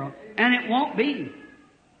in the world. And it won't be.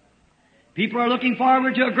 People are looking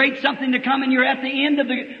forward to a great something to come, and you're at the end of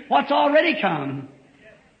what's already come.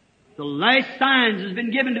 The last signs has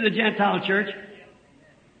been given to the Gentile church.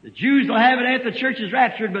 The Jews will have it after the church is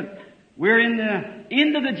raptured, but we're in the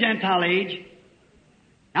end of the Gentile age.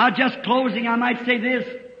 Now, just closing, I might say this.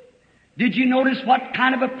 Did you notice what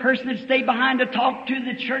kind of a person had stayed behind to talk to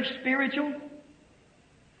the church spiritual?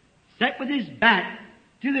 Sat with his back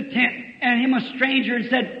to the tent, and him a stranger, and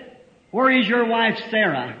said, "Where is your wife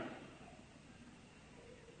Sarah?"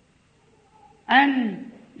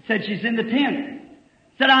 And he said, "She's in the tent."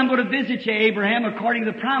 Said, "I'm going to visit you, Abraham, according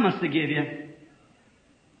to the promise to give you."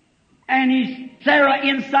 And Sarah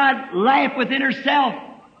inside laughed within herself.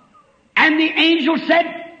 And the angel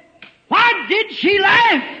said, "Why did she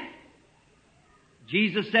laugh?"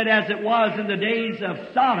 Jesus said, "As it was in the days of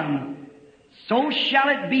Sodom, so shall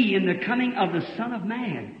it be in the coming of the Son of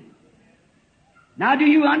Man." Now do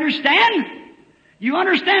you understand? You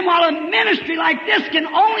understand while a ministry like this can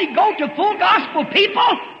only go to full gospel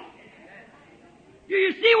people? Do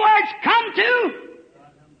you see where it's come to?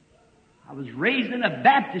 I was raised in a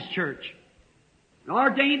Baptist church, and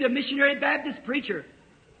ordained a missionary Baptist preacher.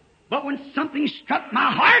 But when something struck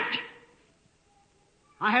my heart,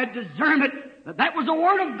 I had discernment that that was the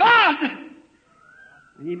Word of God.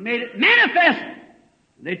 And He made it manifest.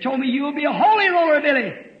 They told me, "You will be a holy roller,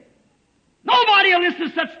 Billy. Nobody will listen to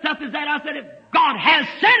such stuff as that." I said, "If God has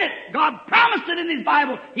said it, God promised it in His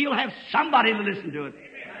Bible, He'll have somebody to listen to it."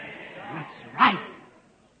 That's right.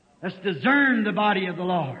 Let's discern the body of the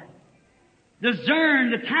Lord.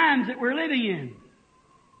 Discern the times that we're living in.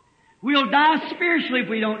 We'll die spiritually if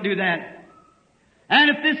we don't do that.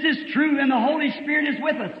 And if this is true and the Holy Spirit is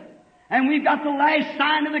with us, and we've got the last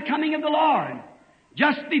sign of the coming of the Lord,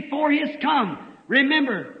 just before He has come.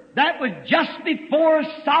 Remember, that was just before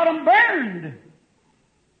Sodom burned.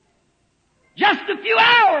 Just a few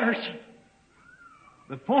hours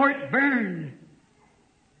before it burned.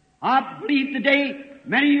 I believe today,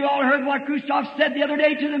 many of you all heard what Khrushchev said the other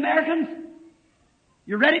day to the Americans.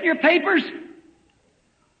 You read it in your papers?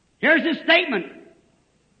 Here's his statement.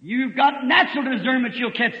 You've got natural discernment,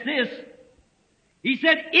 you'll catch this. He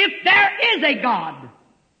said, if there is a God,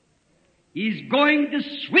 He's going to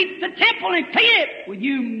sweep the temple and clean it with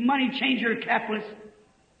you money changer capitalists.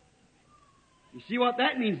 You see what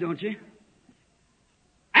that means, don't you?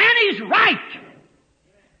 And He's right.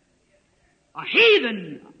 A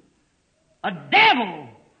heathen, a devil,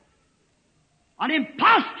 an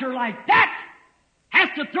impostor like that has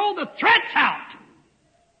to throw the threats out.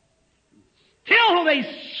 Still they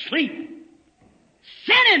sleep,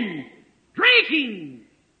 sinning, drinking,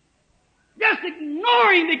 just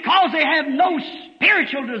ignoring because they have no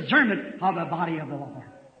spiritual discernment of the body of the Lord.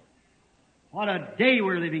 What a day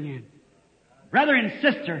we're living in. Brother and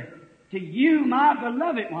sister, to you, my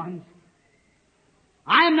beloved ones,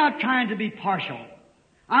 I'm not trying to be partial.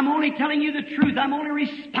 I'm only telling you the truth. I'm only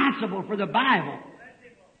responsible for the Bible.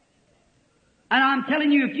 And I'm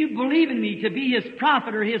telling you, if you believe in me to be His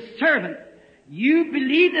prophet or His servant, you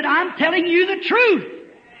believe that I'm telling you the truth.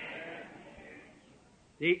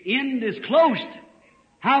 The end is close.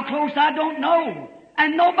 How close, I don't know.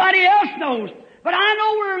 And nobody else knows. But I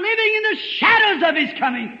know we're living in the shadows of His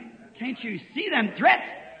coming. Can't you see them threats?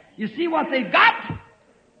 You see what they've got?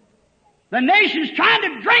 The nation's trying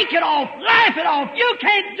to drink it off, laugh it off. You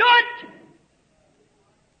can't do it.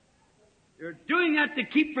 They're doing that to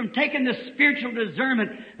keep from taking the spiritual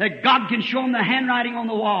discernment that God can show them the handwriting on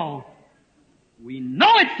the wall. We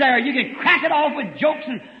know it's there. You can crack it off with jokes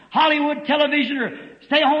and Hollywood television, or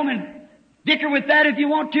stay home and dicker with that if you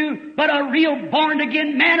want to. But a real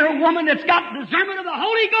born-again man or woman that's got discernment of the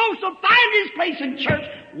Holy Ghost will find his place in church,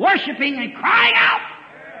 worshiping and crying out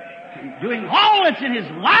and doing all that's in his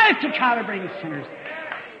life to try to bring sinners.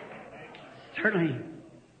 Certainly,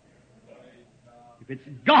 if it's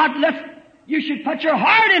godless, you should put your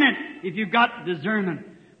heart in it if you've got discernment.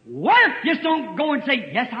 Work. Just don't go and say,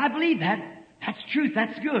 "Yes, I believe that. That's truth.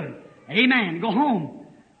 That's good. Amen." Go home.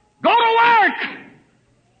 Go to work.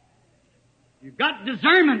 You've got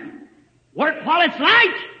discernment. Work while it's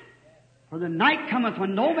light. For the night cometh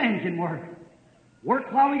when no man can work.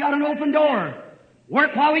 Work while we got an open door.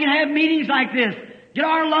 Work while we can have meetings like this. Get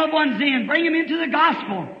our loved ones in. Bring them into the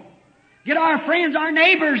gospel. Get our friends, our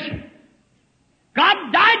neighbors.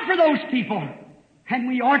 God died for those people. And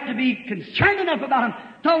we ought to be concerned enough about them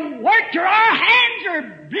to work till our hands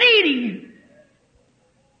are bleeding.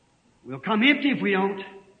 We'll come empty if we don't.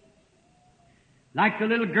 Like the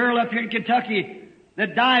little girl up here in Kentucky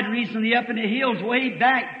that died recently up in the hills way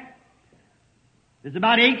back. There's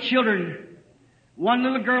about 8 children. One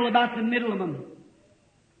little girl about the middle of them,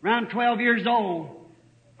 around 12 years old.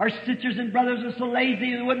 Her sisters and brothers were so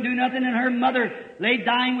lazy they wouldn't do nothing, and her mother lay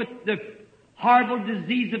dying with the horrible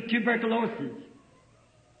disease of tuberculosis.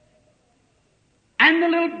 And the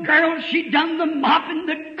little girl, she done the mopping,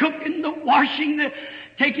 the cooking, the washing, the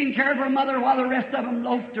taking care of her mother while the rest of them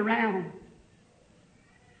loafed around.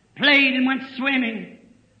 Played and went swimming.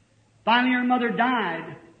 Finally her mother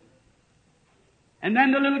died. And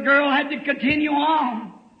then the little girl had to continue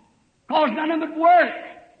on. 'cause none of it worked.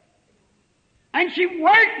 And she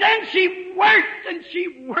worked and she worked and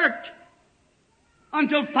she worked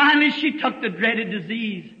until finally she took the dreaded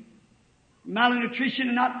disease. Malnutrition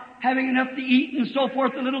and not having enough to eat and so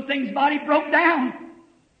forth, the little thing's body broke down.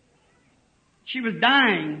 She was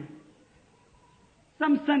dying.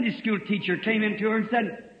 Some Sunday school teacher came into her and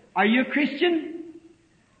said, "Are you a Christian?"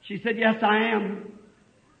 She said, "Yes, I am."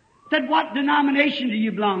 Said, "What denomination do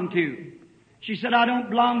you belong to?" She said, "I don't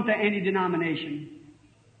belong to any denomination."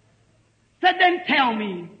 Said, "Then tell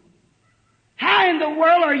me, how in the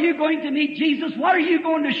world are you going to meet Jesus? What are you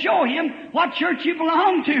going to show Him? What church you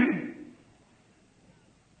belong to?"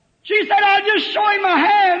 She said, "I'll just show Him my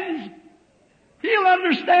hands. He'll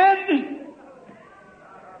understand."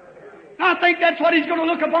 I think that's what He's going to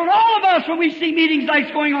look upon all of us when we see meetings like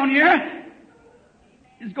this going on here.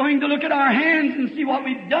 He's going to look at our hands and see what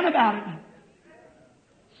we've done about it.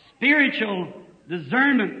 Spiritual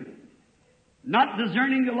discernment. Not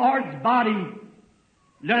discerning the Lord's body.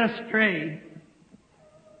 Let us pray.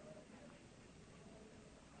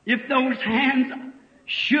 If those hands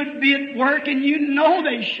should be at work, and you know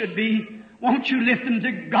they should be, won't you lift them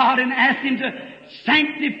to God and ask Him to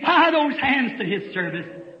sanctify those hands to His service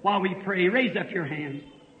while we pray? Raise up your hands.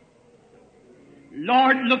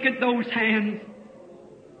 Lord, look at those hands.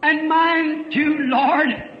 And mine too, Lord.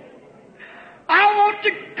 I want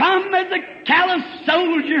to come as a callous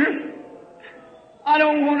soldier. I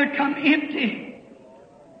don't want to come empty.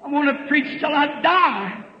 I want to preach till I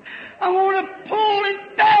die. I want to pull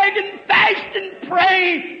and beg and fast and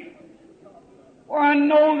pray. For I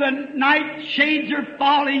know the night shades are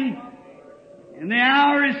falling and the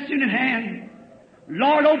hour is soon at hand.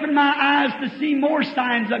 Lord, open my eyes to see more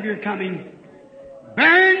signs of Your coming.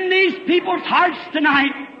 Burn these people's hearts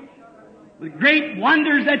tonight with great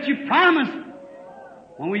wonders that You promised.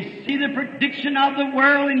 When we see the prediction of the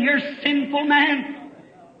world and hear sinful man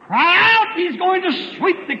cry out, he's going to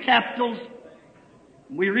sweep the capitals.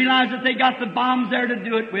 We realize that they got the bombs there to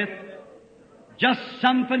do it with. Just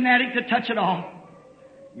some fanatic to touch it off.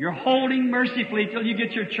 You're holding mercifully till you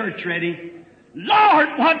get your church ready. Lord,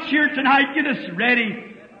 what's here tonight? Get us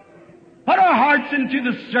ready. Put our hearts into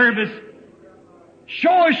the service.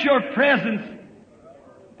 Show us Your presence.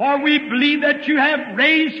 For we believe that You have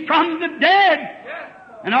raised from the dead.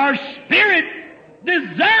 And our spirit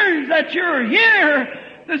discerns that You're here,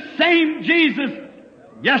 the same Jesus,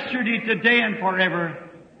 yesterday, today, and forever.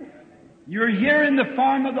 You're here in the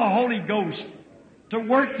form of the Holy Ghost to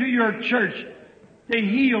work through Your church, to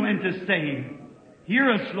heal and to save.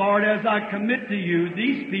 Hear us, Lord, as I commit to You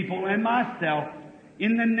these people and myself,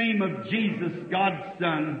 in the name of Jesus, God's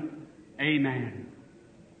Son. Amen.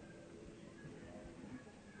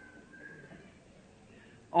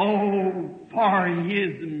 Oh, for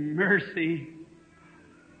His mercy,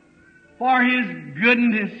 for His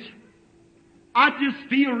goodness. I just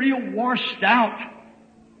feel real washed out.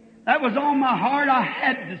 That was on my heart. I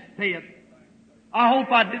had to say it. I hope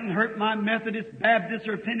I didn't hurt my Methodist, Baptist,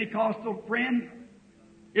 or Pentecostal friend.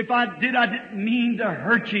 If I did, I didn't mean to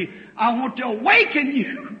hurt you. I want to awaken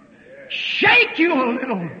you, shake you a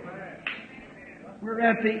little. We're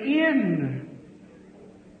at the end.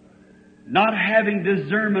 Not having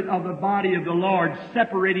discernment of the body of the Lord,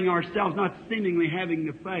 separating ourselves, not seemingly having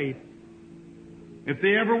the faith. If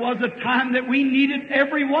there ever was a time that we needed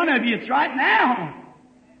every one of you, it's right now.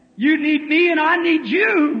 You need me and I need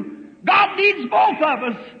you. God needs both of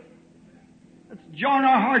us. Let's join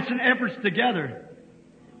our hearts and efforts together.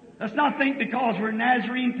 Let's not think because we're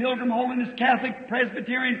Nazarene, Pilgrim, Holiness, Catholic,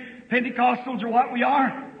 Presbyterian, Pentecostals, or what we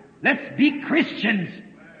are. Let's be Christians.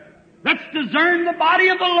 Let's discern the body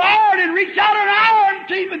of the Lord and reach out an arm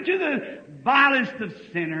even to the vilest of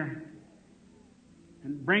sinner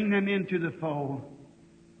and bring them into the fold.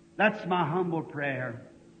 That's my humble prayer.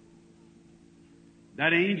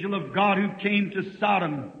 That angel of God who came to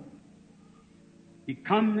Sodom, he's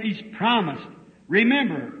promised.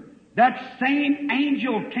 Remember, that same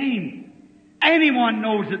angel came. Anyone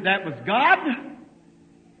knows that that was God.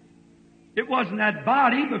 It wasn't that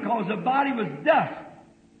body, because the body was dust.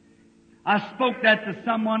 I spoke that to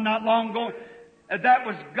someone not long ago. That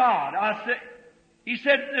was God. He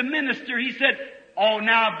said, the minister, he said, "Oh,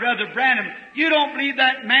 now, Brother Branham, you don't believe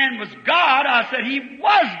that man was God?" I said, "He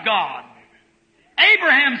was God.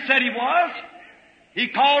 Abraham said he was. He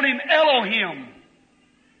called him Elohim.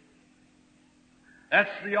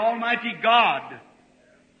 That's the Almighty God.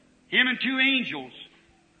 Him and two angels."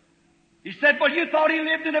 He said, "Well, you thought he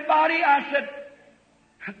lived in a body?" I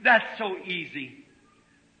said, "That's so easy.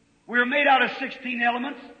 We're made out of 16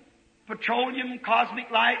 elements, petroleum, cosmic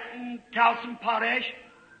light, and calcium, potash,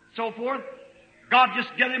 so forth. God just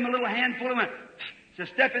gave him a little handful and went, said,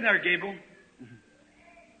 step in there, Gabriel.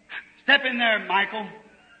 Step in there, Michael.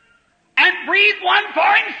 And breathe one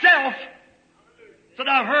for himself. Said,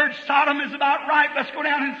 I've heard Sodom is about right. Let's go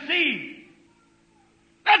down and see.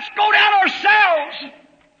 Let's go down ourselves.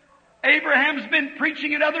 Abraham's been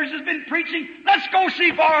preaching and others has been preaching. Let's go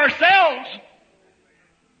see for ourselves.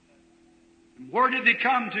 And where did they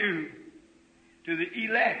come to? To the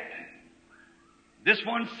elect. This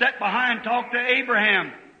one sat behind, talked to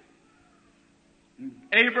Abraham.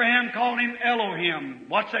 Abraham called him Elohim.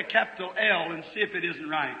 What's that capital L? And see if it isn't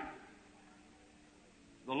right.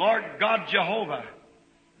 The Lord God Jehovah.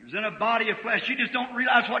 He was in a body of flesh. You just don't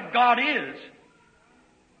realize what God is.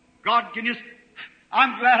 God can just...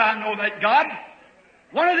 I'm glad I know that God.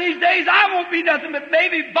 One of these days I won't be nothing but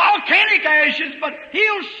maybe volcanic ashes, but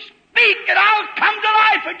He'll speak and I'll come to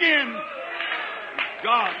life again.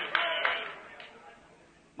 God.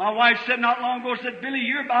 My wife said not long ago, said, Billy,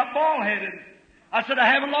 you're about bald-headed. I said, I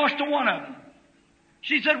haven't lost a one of them.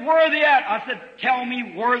 She said, where are they at? I said, tell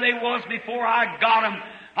me where they was before I got them.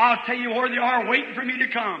 I'll tell you where they are waiting for me to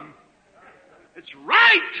come. It's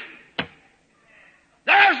right.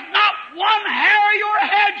 There's not one hair of your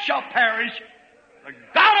head shall perish. The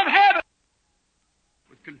God of heaven,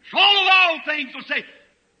 with control of all things, will say,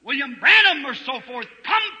 William Branham or so forth,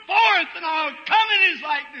 come forth and I'll come in His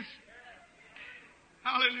likeness.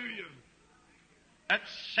 Hallelujah. That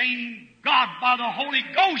same God by the Holy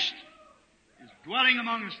Ghost is dwelling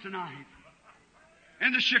among us tonight.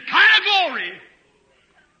 In the Shekinah glory,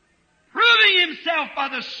 proving Himself by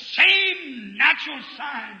the same natural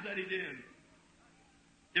signs that He did.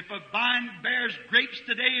 If a vine bears grapes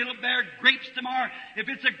today, it'll bear grapes tomorrow. If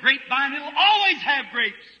it's a grapevine, it'll always have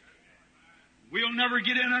grapes. We'll never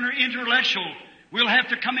get in under intellectual. We'll have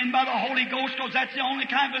to come in by the Holy Ghost because that's the only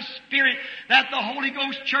kind of spirit that the Holy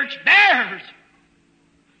Ghost church bears.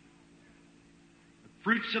 The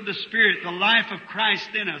fruits of the Spirit, the life of Christ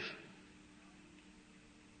in us.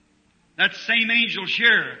 That same angel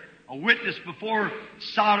here, a witness before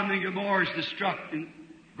Sodom and Gomorrah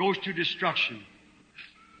goes to destruction.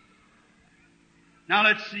 Now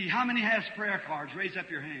let's see, how many has prayer cards? Raise up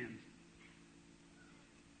your hands.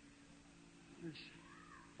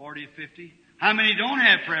 40 or 50. How many don't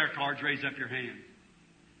have prayer cards? Raise up your hand.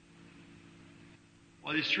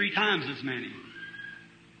 Well, there's 3 times as many.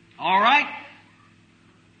 All right.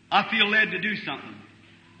 I feel led to do something.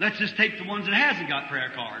 Let's just take the ones that hasn't got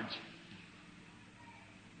prayer cards.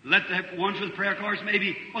 Let the ones with prayer cards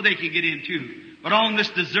maybe, well, they can get in too. But on this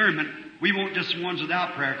discernment, we want just ones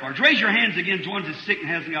without prayer cards. Raise your hands against ones that's sick and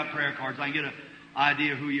hasn't got prayer cards. I can get an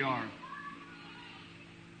idea of who you are.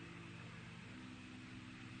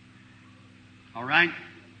 All right?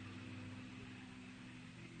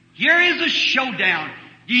 Here is a showdown.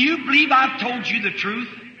 Do you believe I've told you the truth?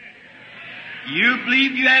 You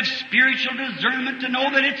believe you have spiritual discernment to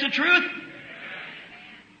know that it's the truth?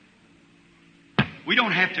 We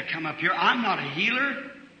don't have to come up here. I'm not a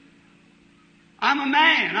healer. I'm a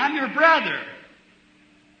man. I'm your brother.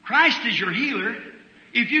 Christ is your healer.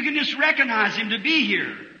 If you can just recognize Him to be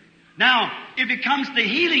here. Now, if it comes to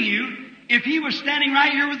healing you, if He was standing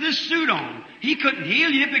right here with this suit on, He couldn't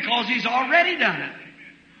heal you because He's already done it.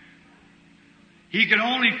 He could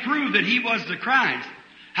only prove that He was the Christ.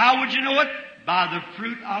 How would you know it? By the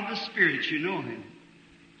fruit of the Spirit you know Him.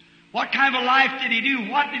 What kind of a life did He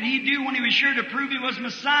do? What did He do when He was sure to prove He was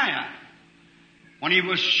Messiah? When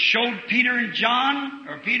He showed Peter and John,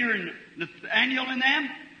 or Peter and Nathaniel and them,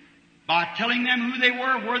 by telling them who they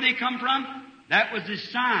were, where they come from, that was His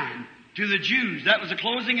sign to the Jews. That was the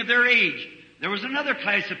closing of their age. There was another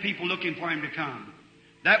class of people looking for Him to come.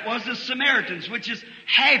 That was the Samaritans, which is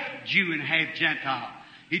half Jew and half Gentile.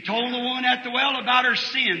 He told the woman at the well about her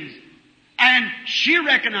sins, and she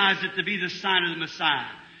recognized it to be the sign of the Messiah.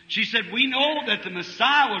 She said, we know that the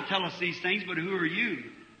Messiah will tell us these things, but who are you?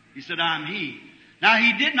 He said, I'm He. Now,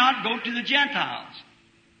 He did not go to the Gentiles,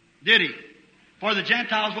 did He? For the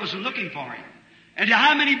Gentiles wasn't looking for Him. And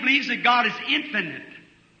how many believes that God is infinite?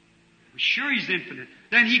 Well, sure He's infinite.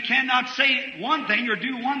 Then He cannot say one thing or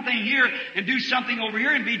do one thing here and do something over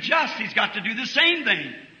here and be just. He's got to do the same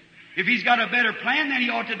thing. If He's got a better plan, then He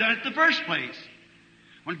ought to have done it in the first place.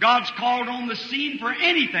 When God's called on the scene for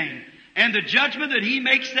anything, and the judgment that He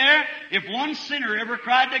makes there, if one sinner ever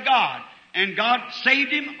cried to God, and God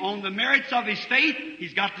saved him on the merits of his faith,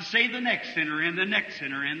 He's got to save the next sinner and the next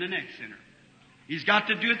sinner and the next sinner. He's got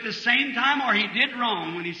to do it the same time or He did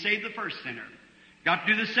wrong when He saved the first sinner. Got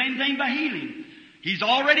to do the same thing by healing. He's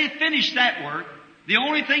already finished that work. The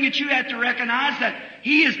only thing that you have to recognize that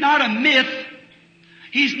He is not a myth.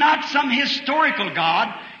 He's not some historical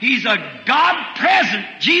God. He's a God present.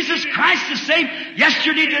 Jesus Christ the same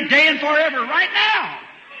yesterday, today, and forever, right now.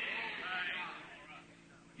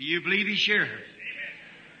 Do you believe He's here?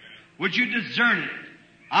 Would you discern it?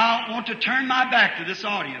 I want to turn my back to this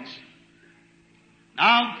audience.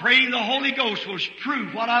 I'm praying the Holy Ghost will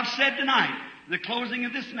prove what I've said tonight in the closing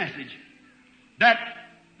of this message. That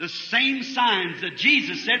the same signs that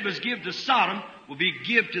Jesus said was given to Sodom will be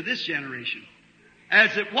given to this generation.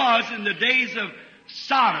 As it was in the days of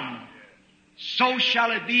Sodom, so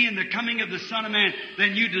shall it be in the coming of the Son of Man.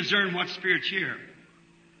 Then you discern what spirit's here.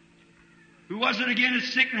 Who was it again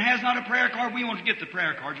is sick and has not a prayer card? We want to get the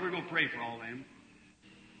prayer cards. We're going to pray for all them.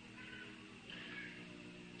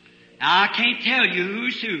 Now, I can't tell you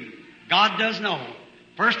who's who. God does know.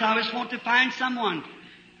 First, I just want to find someone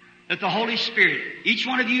that the Holy Spirit, each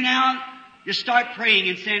one of you now, just start praying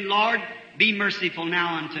and saying, Lord, be merciful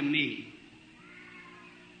now unto me.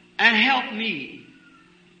 And help me.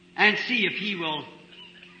 And see if He will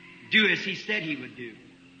do as He said He would do.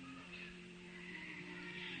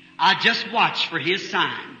 I just watch for His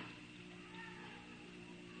sign.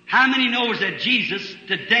 How many knows that Jesus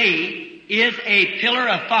today is a pillar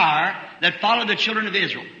of fire that followed the children of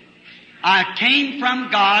Israel? I came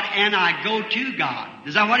from God and I go to God.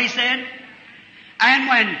 Is that what He said? And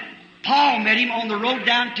when Paul met Him on the road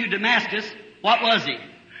down to Damascus, what was he?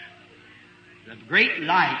 The great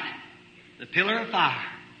light, the pillar of fire.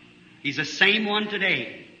 He's the same one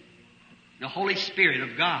today. The Holy Spirit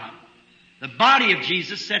of God. The body of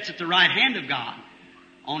Jesus sits at the right hand of God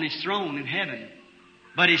on His throne in heaven.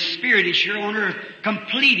 But His Spirit is here on earth,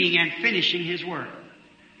 completing and finishing His work.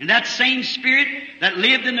 And that same Spirit that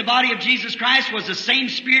lived in the body of Jesus Christ was the same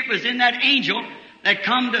Spirit was in that angel that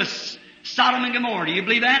come to Sodom and Gomorrah. Do you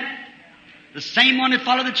believe that? The same one that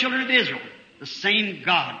followed the children of Israel. The same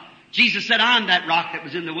God. Jesus said, I'm that rock that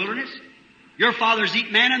was in the wilderness. Your fathers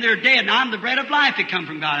eat manna and they're dead, and I'm the bread of life that come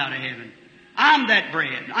from God out of heaven. I'm that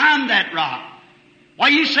bread. I'm that rock. Why,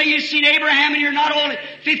 you say you've seen Abraham and you're not only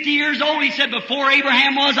 50 years old. He said, before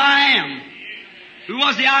Abraham was, I am. Who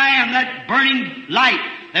was the I am? That burning light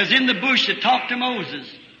that was in the bush that talked to Moses.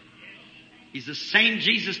 He's the same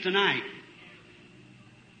Jesus tonight.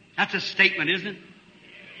 That's a statement, isn't it?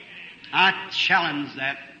 I challenge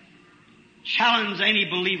that. Challenge any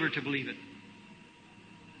believer to believe it.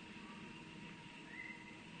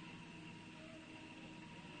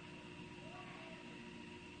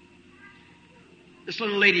 This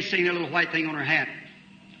little lady sitting there, a little white thing on her hat.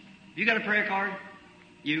 You got a prayer card?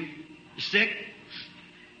 You sick?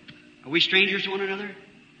 Are we strangers to one another?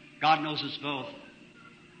 God knows us both.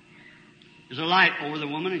 There's a light over the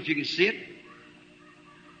woman, if you can see it.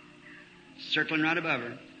 Circling right above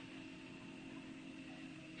her.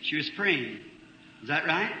 She was praying. Is that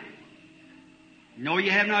right? No,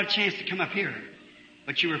 you have not a chance to come up here.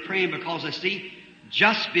 But you were praying because I see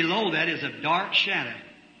just below that is a dark shadow.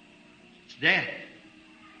 It's death.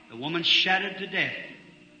 The woman's shattered to death.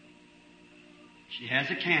 She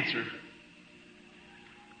has a cancer.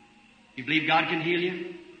 You believe God can heal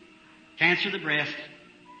you? Cancer of the breast.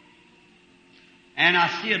 And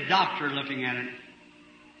I see a doctor looking at it.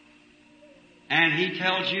 And he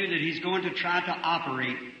tells you that he's going to try to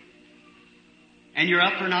operate. And you're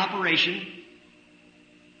up for an operation.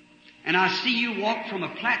 And I see you walk from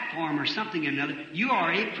a platform or something or another. You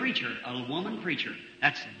are a preacher, a woman preacher.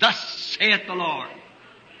 That's thus saith the Lord.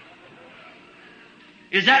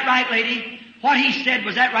 Is that right, lady? What he said,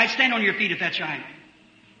 was that right? Stand on your feet if that's right.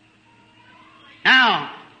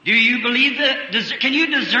 Now, do you believe can you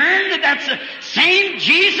discern that that's the same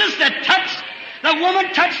Jesus that touched, the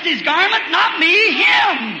woman touched his garment? Not me,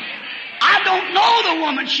 him. I don't know the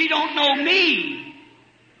woman. She don't know me.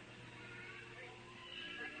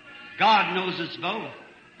 God knows us both.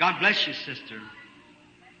 God bless you, sister.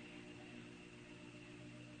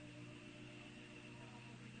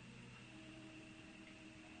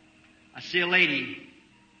 I see a lady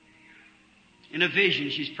in a vision.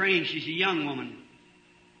 She's praying. She's a young woman.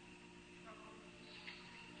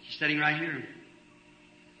 She's sitting right here.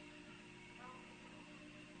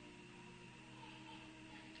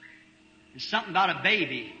 It's something about a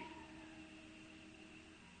baby.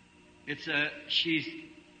 She's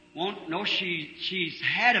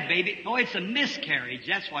had a baby. Oh, it's a miscarriage.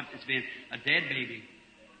 That's what it's been. A dead baby.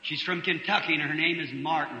 She's from Kentucky and her name is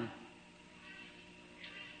Martin.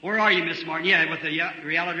 Where are you, Miss Martin? Yeah, with the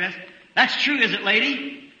real address. That's true, is it,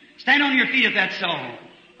 lady? Stand on your feet if that's so.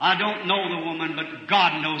 I don't know the woman, but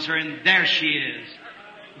God knows her, and there she is.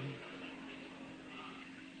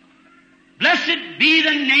 Blessed be the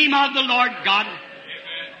name of the Lord God. Amen.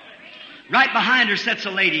 Right behind her sits a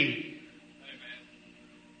lady.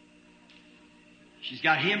 She's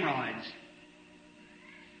got hemorrhoids.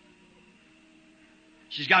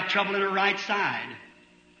 She's got trouble in her right side.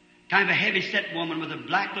 Kind of a heavy-set woman with a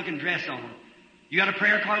black-looking dress on. You got a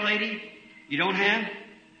prayer card, lady? You don't have?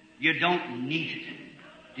 You don't need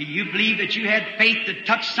it. Do you believe that you had faith to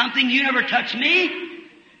touch something? You never touched me.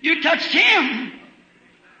 You touched Him.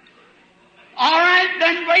 All right,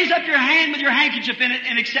 then raise up your hand with your handkerchief in it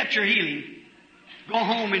and accept your healing. Go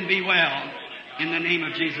home and be well in the name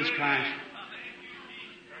of Jesus Christ.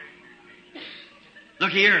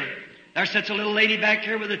 Look here. There sits a little lady back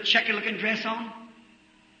here with a checky-looking dress on.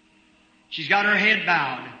 She's got her head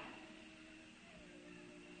bowed.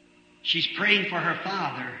 She's praying for her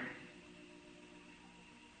father.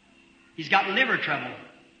 He's got liver trouble.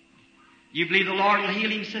 You believe the Lord will heal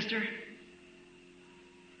him, sister?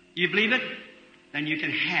 You believe it? Then you can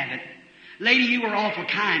have it. Lady, you were awful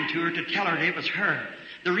kind to her to tell her it was her.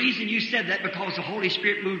 The reason you said that because the Holy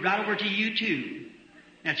Spirit moved right over to you too.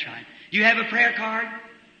 That's right. You have a prayer card?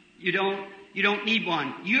 You don't need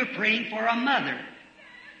one. You're praying for a mother.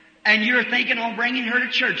 And you're thinking on bringing her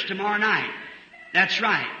to church tomorrow night. That's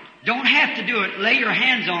right. Don't have to do it. Lay your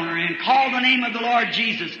hands on her and call the name of the Lord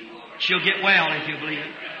Jesus. She'll get well if you believe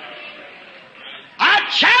it. I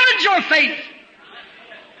challenge your faith.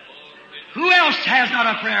 Who else has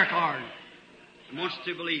not a prayer card and wants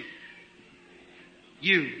to believe?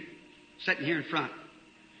 You, sitting here in front.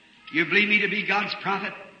 You believe me to be God's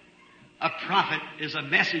prophet? A prophet is a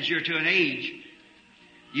messenger to an age.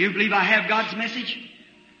 You believe I have God's message?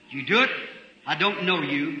 You do it? I don't know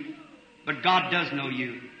you, but God does know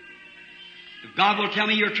you. If God will tell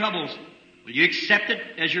me your troubles, will you accept it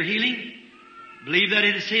as your healing? Believe that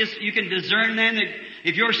it is His. You can discern then that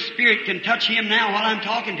if your spirit can touch Him now while I'm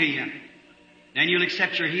talking to you, then you'll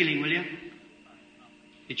accept your healing, will you?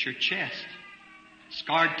 It's your chest,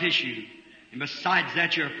 scarred tissue. And besides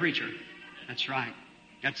that, you're a preacher. That's right.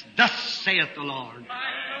 That's thus saith the Lord.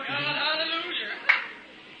 Hallelujah.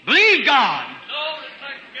 Believe God.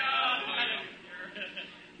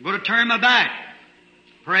 I'm going to turn my back.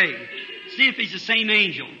 Pray. See if He's the same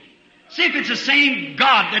angel. See if it's the same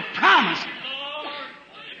God that promised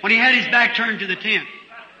when He had His back turned to the tent.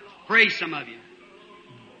 Pray, some of you.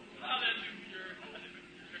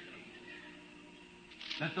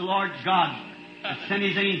 That the Lord God had sent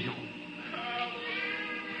His angel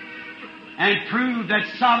and proved that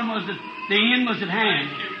Sodom was the end was at hand.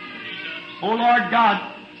 Oh Lord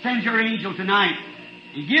God, send your angel tonight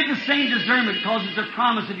and give the same discernment because it's a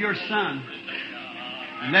promise of your Son.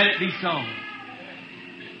 And let it be so.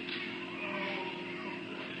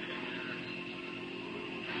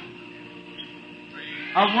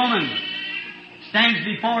 A woman stands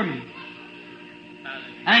before me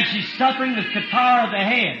and she's suffering with catarrh of the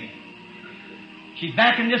head. She's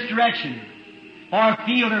back in this direction. For I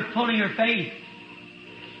feel her pulling her face.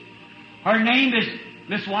 Her name is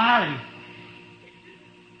Miss Wiley.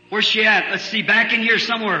 Where's she at? Let's see, back in here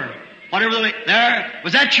somewhere. Whatever there.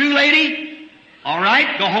 Was that true, lady? All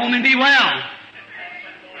right, go home and be well.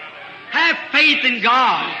 Have faith in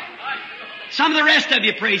God. Some of the rest of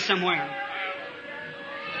you pray somewhere.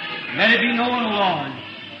 Let it be known, O Lord,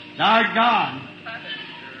 our God.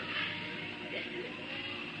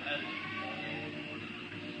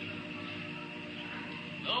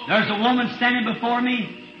 There's a woman standing before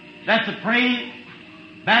me that's a praying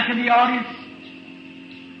back in the audience,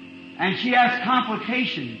 and she has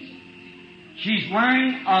complications. She's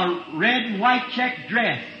wearing a red and white checked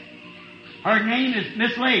dress. Her name is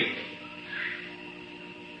Miss Lake.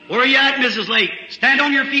 Where are you at, Mrs. Lake? Stand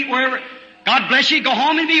on your feet wherever. God bless you. Go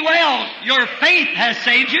home and be well. Your faith has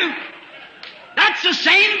saved you. That's the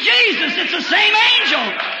same Jesus. It's the same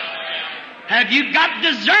angel. Have you got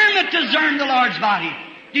discernment to discern the Lord's body?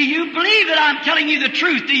 Do you believe that I'm telling you the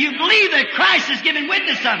truth? Do you believe that Christ has given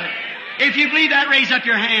witness of it? If you believe that, raise up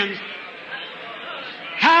your hands.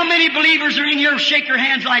 How many believers are in here? Shake your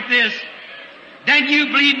hands like this. Then you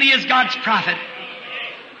believe me as God's prophet.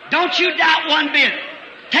 Don't you doubt one bit.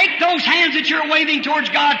 Take those hands that you're waving towards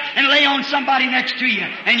God and lay on somebody next to you,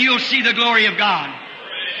 and you'll see the glory of God.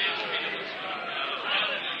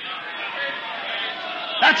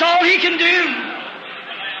 That's all He can do.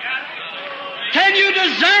 Can you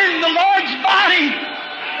discern the Lord's body?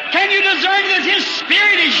 Can you discern that His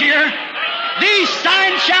Spirit is here? These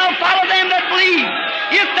signs shall follow them that believe.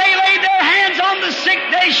 If they lay their hands on the sick,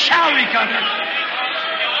 they shall recover.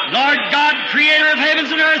 Lord God, Creator of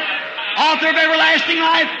heavens and earth, Author of everlasting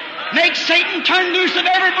life, make Satan turn loose of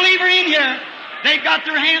every believer in here. They've got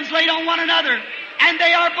their hands laid on one another, and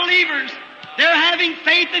they are believers. They're having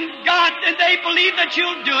faith in God, and they believe that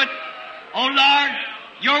you'll do it. Oh Lord,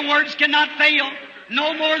 your words cannot fail,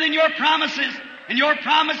 no more than your promises. And your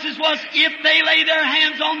promises was, if they lay their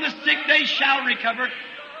hands on the sick, they shall recover.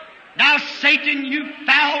 Now, Satan, you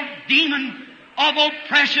foul demon of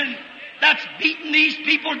oppression that's beaten these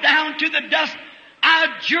people down to the dust,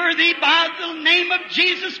 I adjure thee by the name of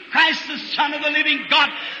Jesus Christ, the Son of the living God,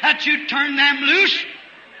 that you turn them loose.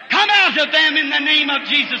 Come out of them in the name of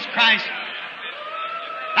Jesus Christ.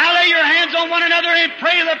 Now lay your hands on one another and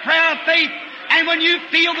pray the prayer of faith. And when you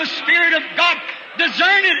feel the Spirit of God,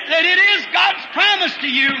 discern it, that it is God's promise to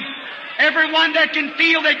you. Everyone that can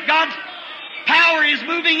feel that God's power is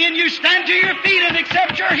moving in you, stand to your feet and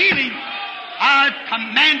accept your healing. I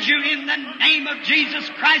command you in the name of Jesus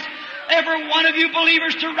Christ, every one of you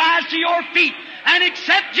believers, to rise to your feet and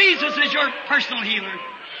accept Jesus as your personal healer.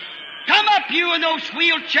 Come up, you in those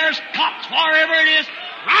wheelchairs, cots, wherever it is.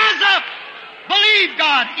 Rise up. Believe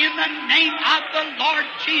God in the name of the Lord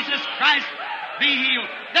Jesus Christ. Be healed.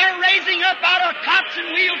 They're raising up out of cots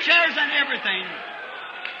and wheelchairs and everything.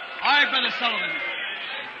 All right, Brother Sullivan.